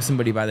you grab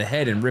somebody by the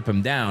head and rip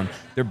them down,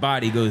 their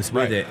body goes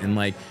with it. And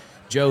like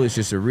Joe is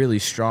just a really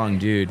strong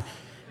dude,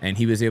 and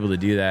he was able to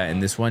do that.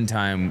 And this one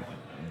time,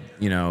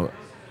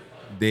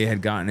 they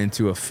had gotten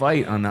into a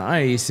fight on the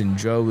ice, and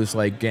Joe was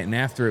like getting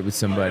after it with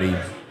somebody,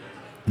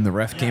 and the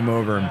ref came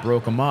over and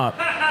broke him up.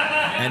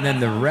 And then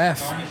the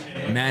ref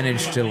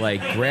managed to like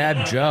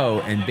grab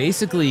Joe and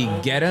basically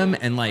get him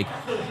and like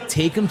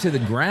take him to the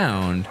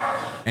ground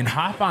and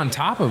hop on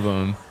top of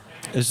him.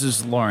 This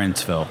is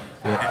Lawrenceville.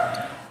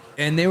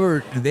 And they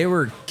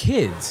were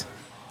kids.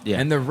 Yeah.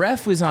 And the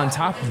ref was on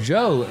top of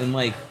Joe and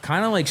like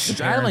kind of like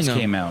straddling him,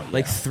 came out,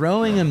 like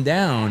throwing him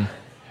down.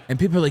 And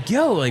people are like,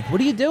 yo, like,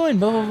 what are you doing?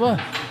 Blah, blah,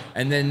 blah.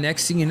 And then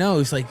next thing you know,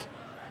 it's like,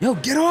 yo,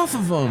 get off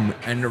of him.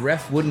 And the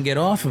ref wouldn't get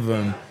off of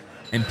him.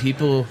 And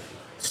people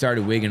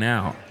started wigging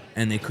out.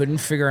 And they couldn't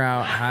figure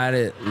out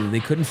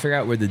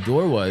where the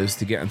door was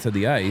to get onto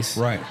the ice.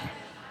 Right.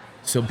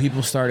 So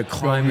people started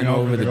climbing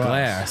over the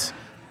glass.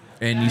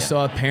 And you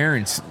saw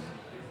parents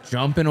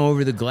jumping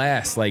over the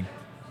glass, like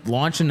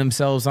launching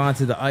themselves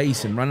onto the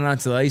ice and running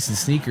onto the ice in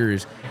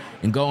sneakers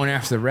and going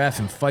after the ref,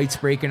 and fights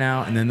breaking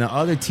out. And then the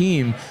other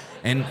team...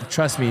 And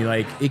trust me,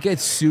 like it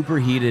gets super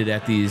heated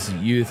at these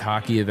youth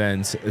hockey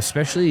events,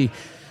 especially,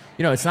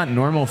 it's not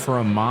normal for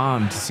a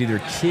mom to see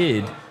their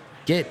kid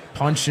get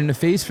punched in the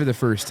face for the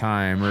first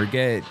time or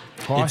get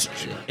tossed.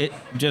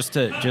 Just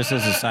as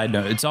a side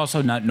note, it's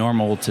also not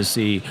normal to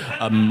see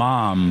a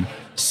mom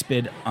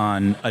spit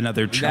on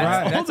another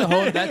child. That's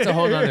a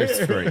whole other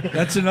story.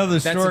 That's another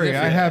story.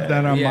 I have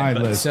that on my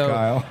list,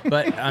 Kyle.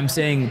 But I'm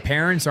saying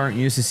parents aren't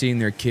used to seeing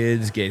their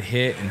kids get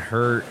hit and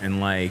hurt, and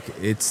like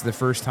it's the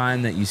first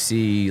time that you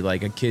see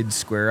like a kid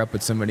square up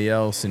with somebody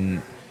else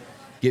and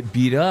get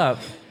beat up,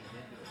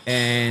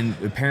 and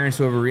the parents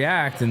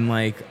overreact. And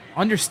like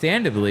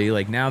understandably,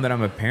 like now that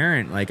I'm a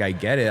parent, like I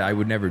get it. I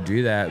would never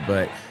do that,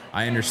 but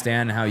I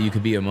understand how you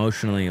could be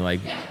emotionally like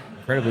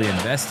incredibly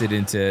invested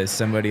into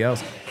somebody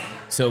else.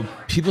 So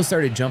people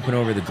started jumping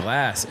over the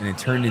glass, and it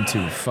turned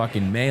into a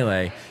fucking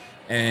melee.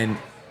 And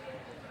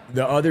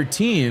the other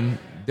team,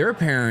 their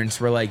parents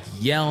were like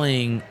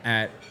yelling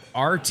at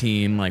our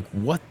team, like,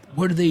 what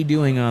are they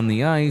doing on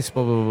the ice?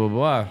 Blah, blah, blah,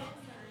 blah.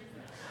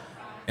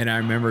 And I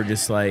remember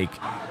just like,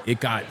 it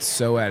got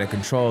so out of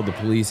control. The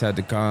police had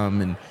to come,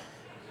 and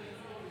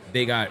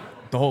the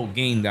whole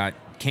game got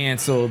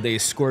canceled. They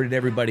escorted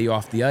everybody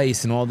off the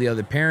ice, and all the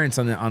other parents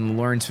on the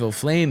Lawrenceville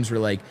Flames were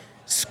like,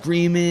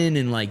 screaming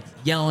and like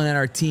yelling at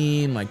our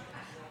team, like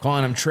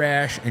calling them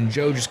trash. And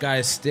Joe just got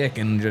his stick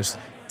and just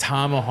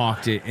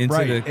tomahawked it into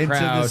the crowd,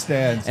 into the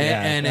stands.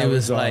 And it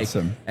was like,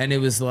 awesome. And it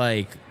was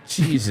like,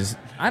 Jesus,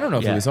 I don't know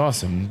if it was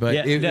awesome, but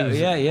I think it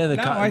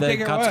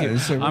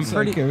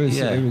was.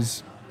 It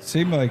was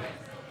seemed like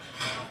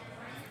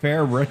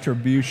fair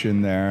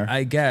retribution there.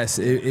 I guess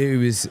it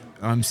was.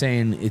 I'm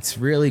saying it's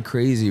really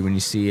crazy when you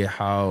see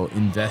how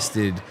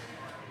invested,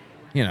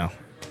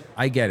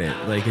 I get it.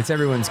 Like, it's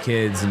everyone's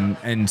kids,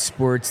 and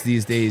sports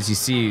these days, you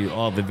see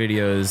all the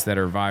videos that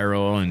are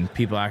viral and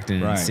people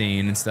acting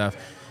insane and stuff.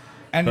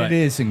 And it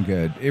isn't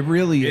good. It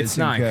really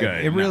isn't not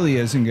good. It really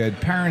isn't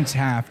good. Parents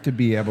have to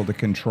be able to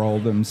control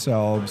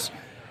themselves.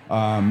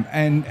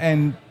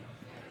 And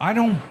I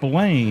don't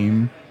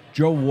blame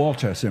Joe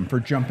Walterson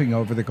for jumping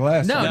over the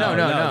glass. No. I'm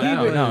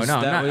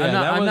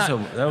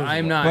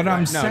not. But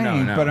I'm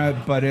saying,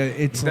 but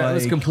it's that like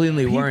was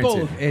completely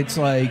warranted. It's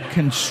like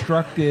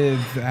constructive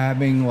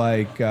having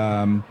like.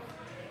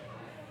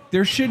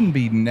 There shouldn't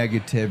be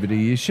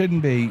negativity. You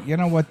shouldn't be. You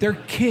know what? They're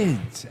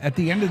kids. At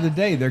the end of the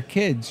day, they're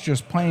kids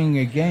just playing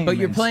a game. But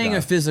you're playing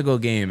a physical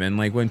game, and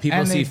like when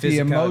people see physicality, the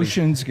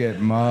emotions get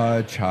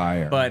much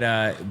higher.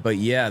 But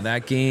yeah,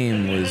 that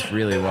game was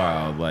really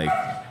wild. Like,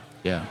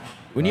 yeah.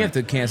 When you have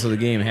to cancel the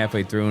game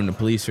halfway through and the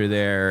police are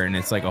there and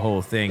it's like a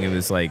whole thing, it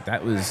was like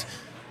that was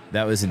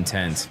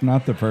intense.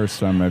 Not the first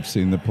time I've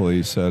seen the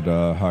police at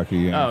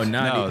hockey games.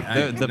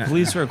 Oh, the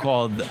police were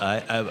called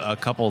a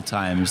couple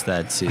times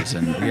that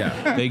season.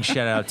 Yeah. Big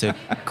shout out to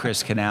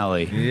Chris Canale.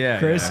 Yeah.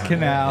 Chris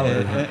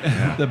Canale,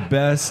 the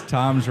best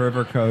Tom's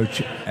River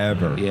coach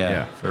ever.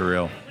 Yeah, for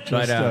real.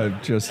 Just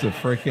a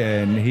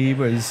freaking, he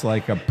was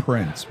like a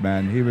prince,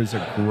 man. He was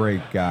a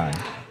great guy.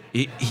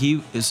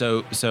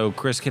 So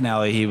Chris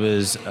Canale,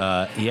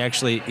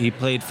 he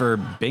played for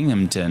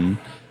Binghamton.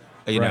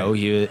 You know,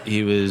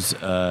 he was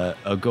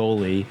a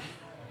goalie.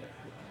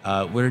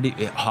 Where did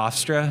he?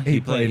 Hofstra. He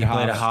played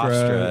at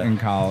Hofstra in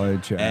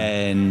college,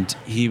 and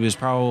he was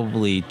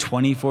probably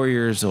 24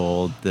 years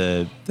old.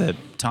 The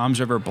Toms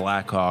River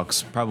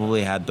Blackhawks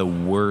probably had the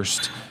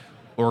worst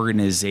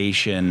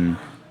organization,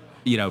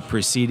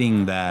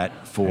 preceding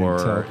that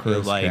for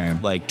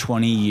like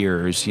 20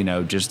 years.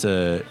 Just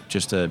a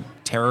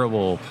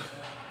terrible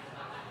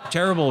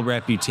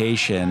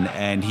reputation,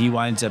 and he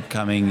winds up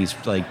coming. He's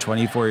like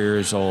 24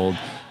 years old.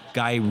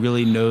 Guy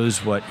really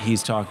knows what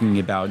he's talking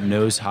about,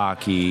 knows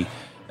hockey,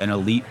 an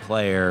elite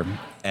player,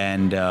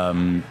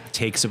 and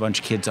takes a bunch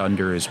of kids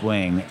under his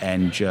wing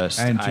and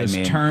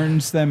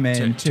turns them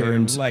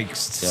into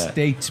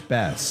state's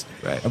best.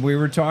 Right. And we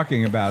were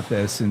talking about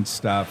this and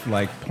stuff,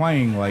 like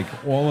playing like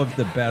all of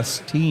the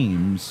best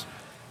teams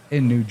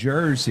in New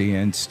Jersey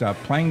and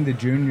stuff, playing the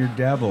Junior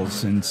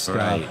Devils and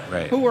stuff,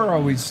 right. who are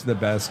always the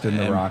best in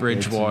the Rockets,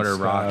 Bridgewater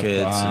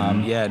Rockets,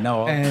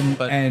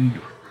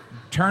 and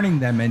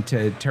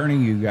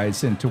turning you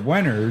guys into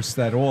winners.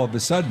 That all of a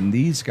sudden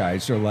these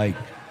guys are like,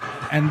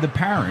 and the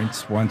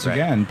parents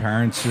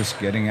parents just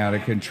getting out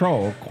of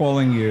control,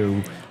 calling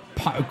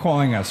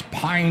us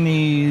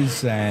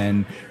pineys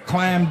and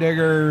clam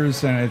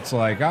diggers, and it's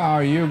like, oh,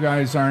 you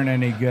guys aren't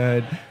any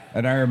good.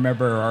 And I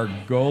remember our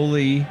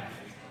goalie.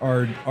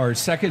 Our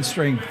second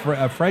string,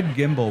 Fred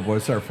Gimbel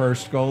was our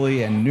first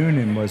goalie, and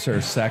Noonan was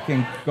our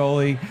second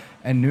goalie.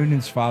 And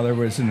Noonan's father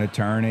was an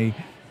attorney.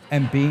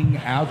 And being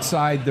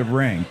outside the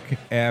rink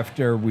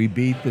after we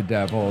beat the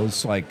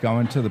Devils, like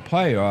going to the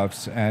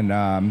playoffs,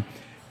 and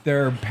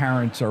their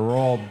parents are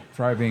all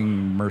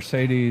driving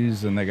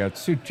Mercedes, and they got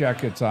suit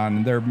jackets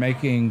on, and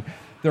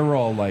they're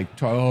all like,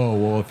 oh,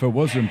 well, if it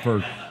wasn't for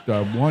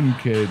one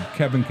kid,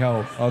 Kevin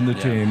Kell, on the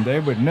team,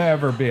 they would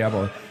never be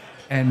able.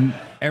 And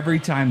every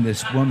time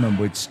this woman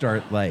would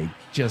start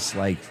just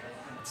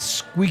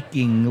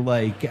squeaking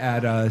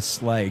at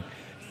us, like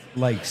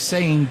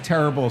saying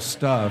terrible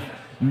stuff,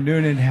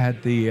 Noonan had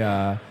he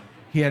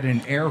had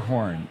an air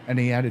horn, and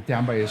he had it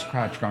down by his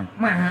crotch going.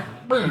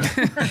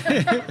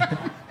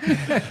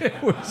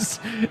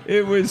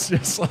 It was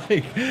just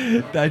like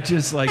that,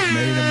 just like made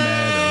him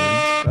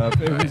mad and stuff.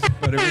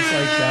 But it was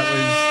like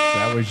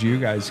that was you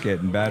guys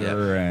getting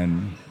better. Yep.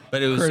 And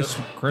but it was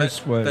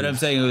Chris was. But I'm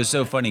saying it was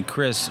so funny.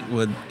 Chris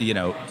would, he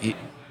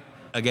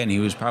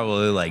was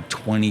probably like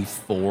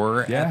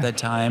 24 at the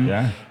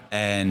time,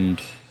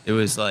 and it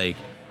was like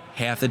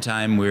half the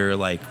time we were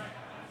like,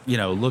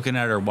 looking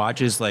at our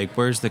watches, like,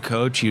 where's the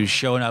coach? He was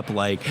showing up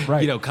coming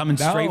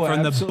straight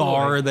from the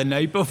bar the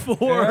night before,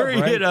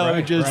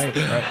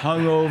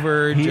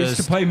 hungover. He used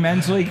to play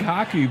men's league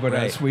hockey with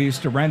us. We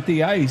used to rent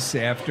the ice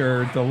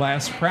after the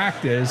last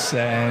practice,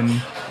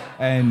 and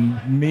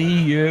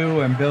me,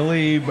 you, and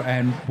Billy,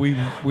 and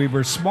we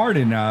were smart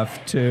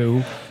enough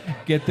to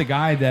get the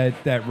guy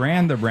that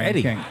ran the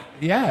ranking.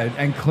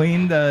 And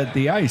clean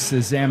the ice,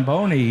 the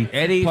Zamboni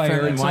Eddie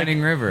player. from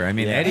Winding River. I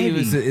mean, Eddie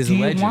is a legend. Do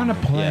you want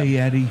to play,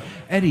 Eddie?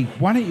 Eddie,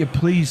 why don't you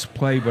please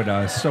play with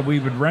us? So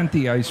we would rent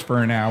the ice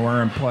for an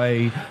hour and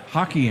play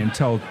hockey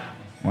until,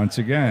 once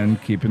again,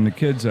 keeping the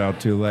kids out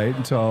too late,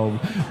 until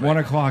 1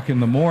 o'clock in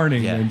the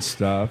morning and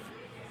stuff.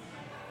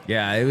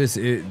 Yeah,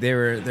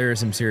 there were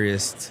some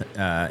serious.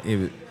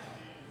 It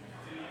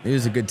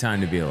was a good time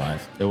to be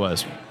alive. It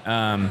was.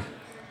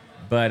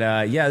 But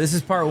this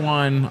is part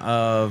one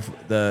of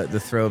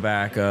the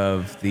throwback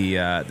of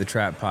the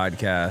Trap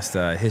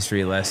podcast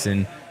history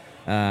lesson.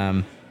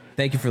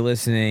 Thank you for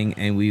listening,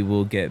 and we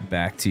will get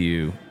back to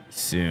you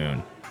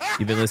soon.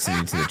 You've been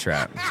listening to the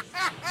Trap.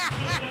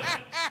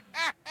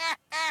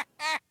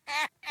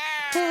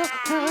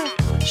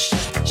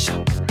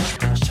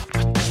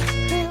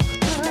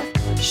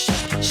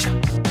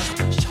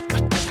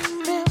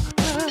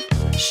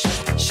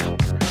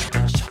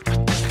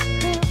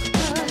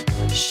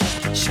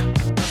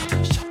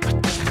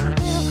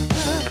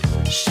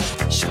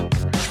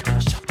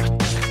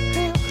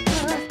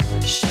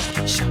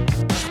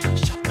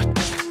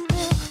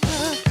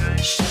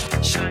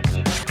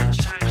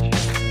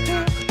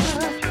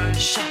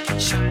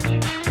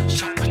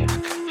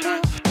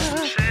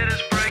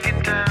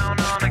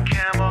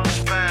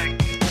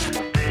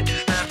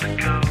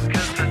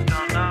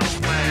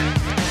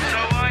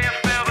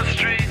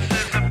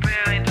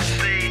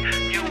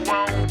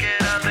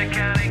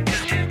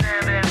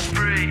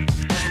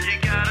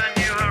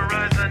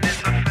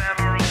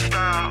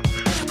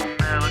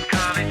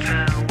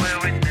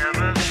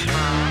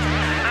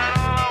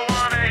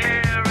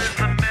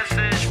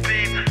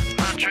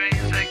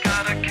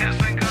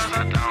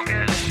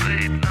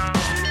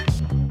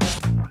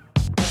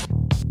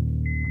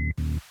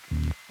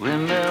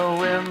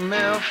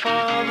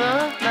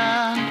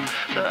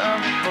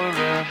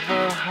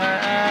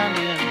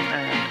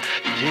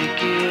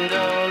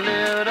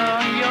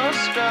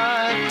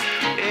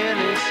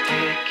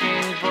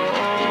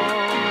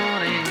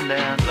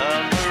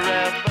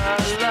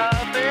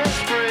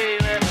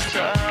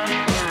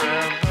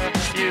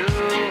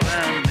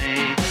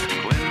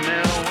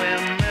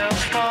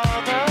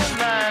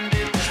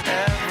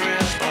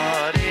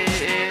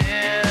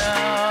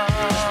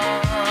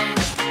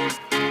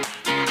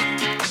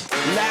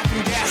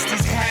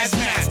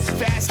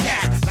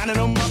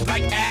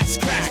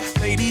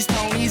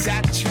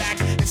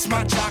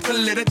 my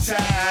chocolate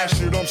attack.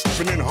 Shit, I'm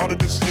stepping in harder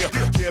this year.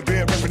 Yeah,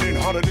 bear repping in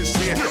harder this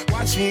year.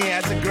 Watch me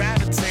as I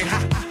gravitate. Ha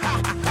ha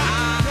ha ha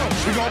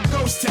ha. We gon'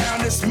 ghost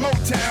town, this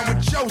Motown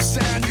with your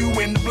sound. You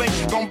in the blink,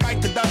 gon'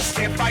 bite the dust,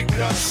 can't fight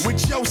with us.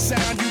 With your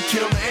sound, you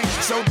kill it.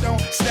 So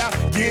don't stop,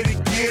 get it,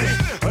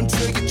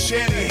 until you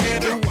chat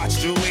ahead and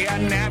watch the way I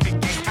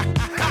navigate.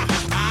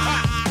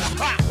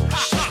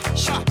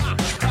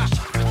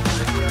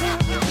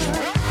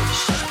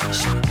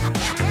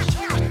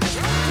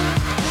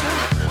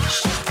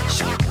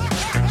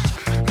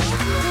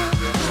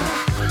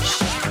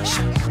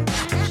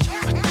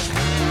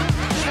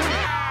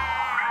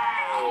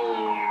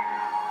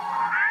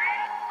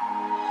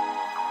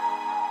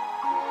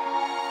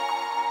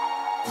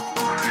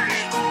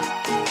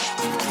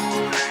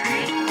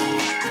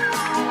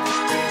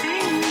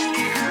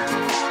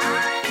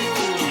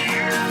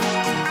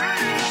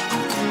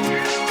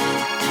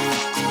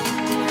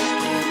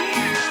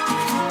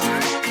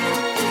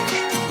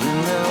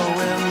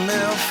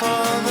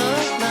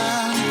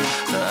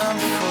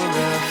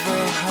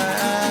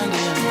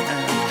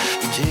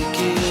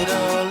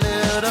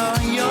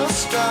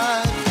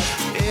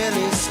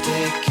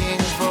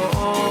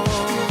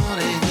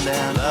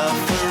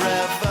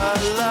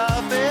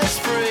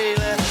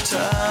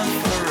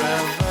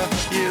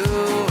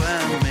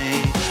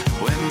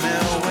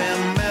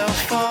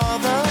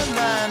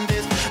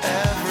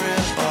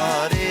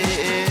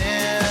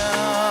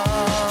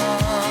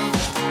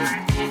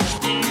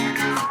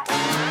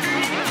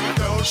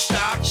 Don't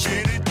stop, get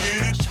it,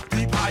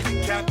 deep high,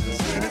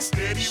 captains in it,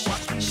 steady,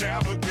 watch me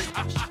navigate.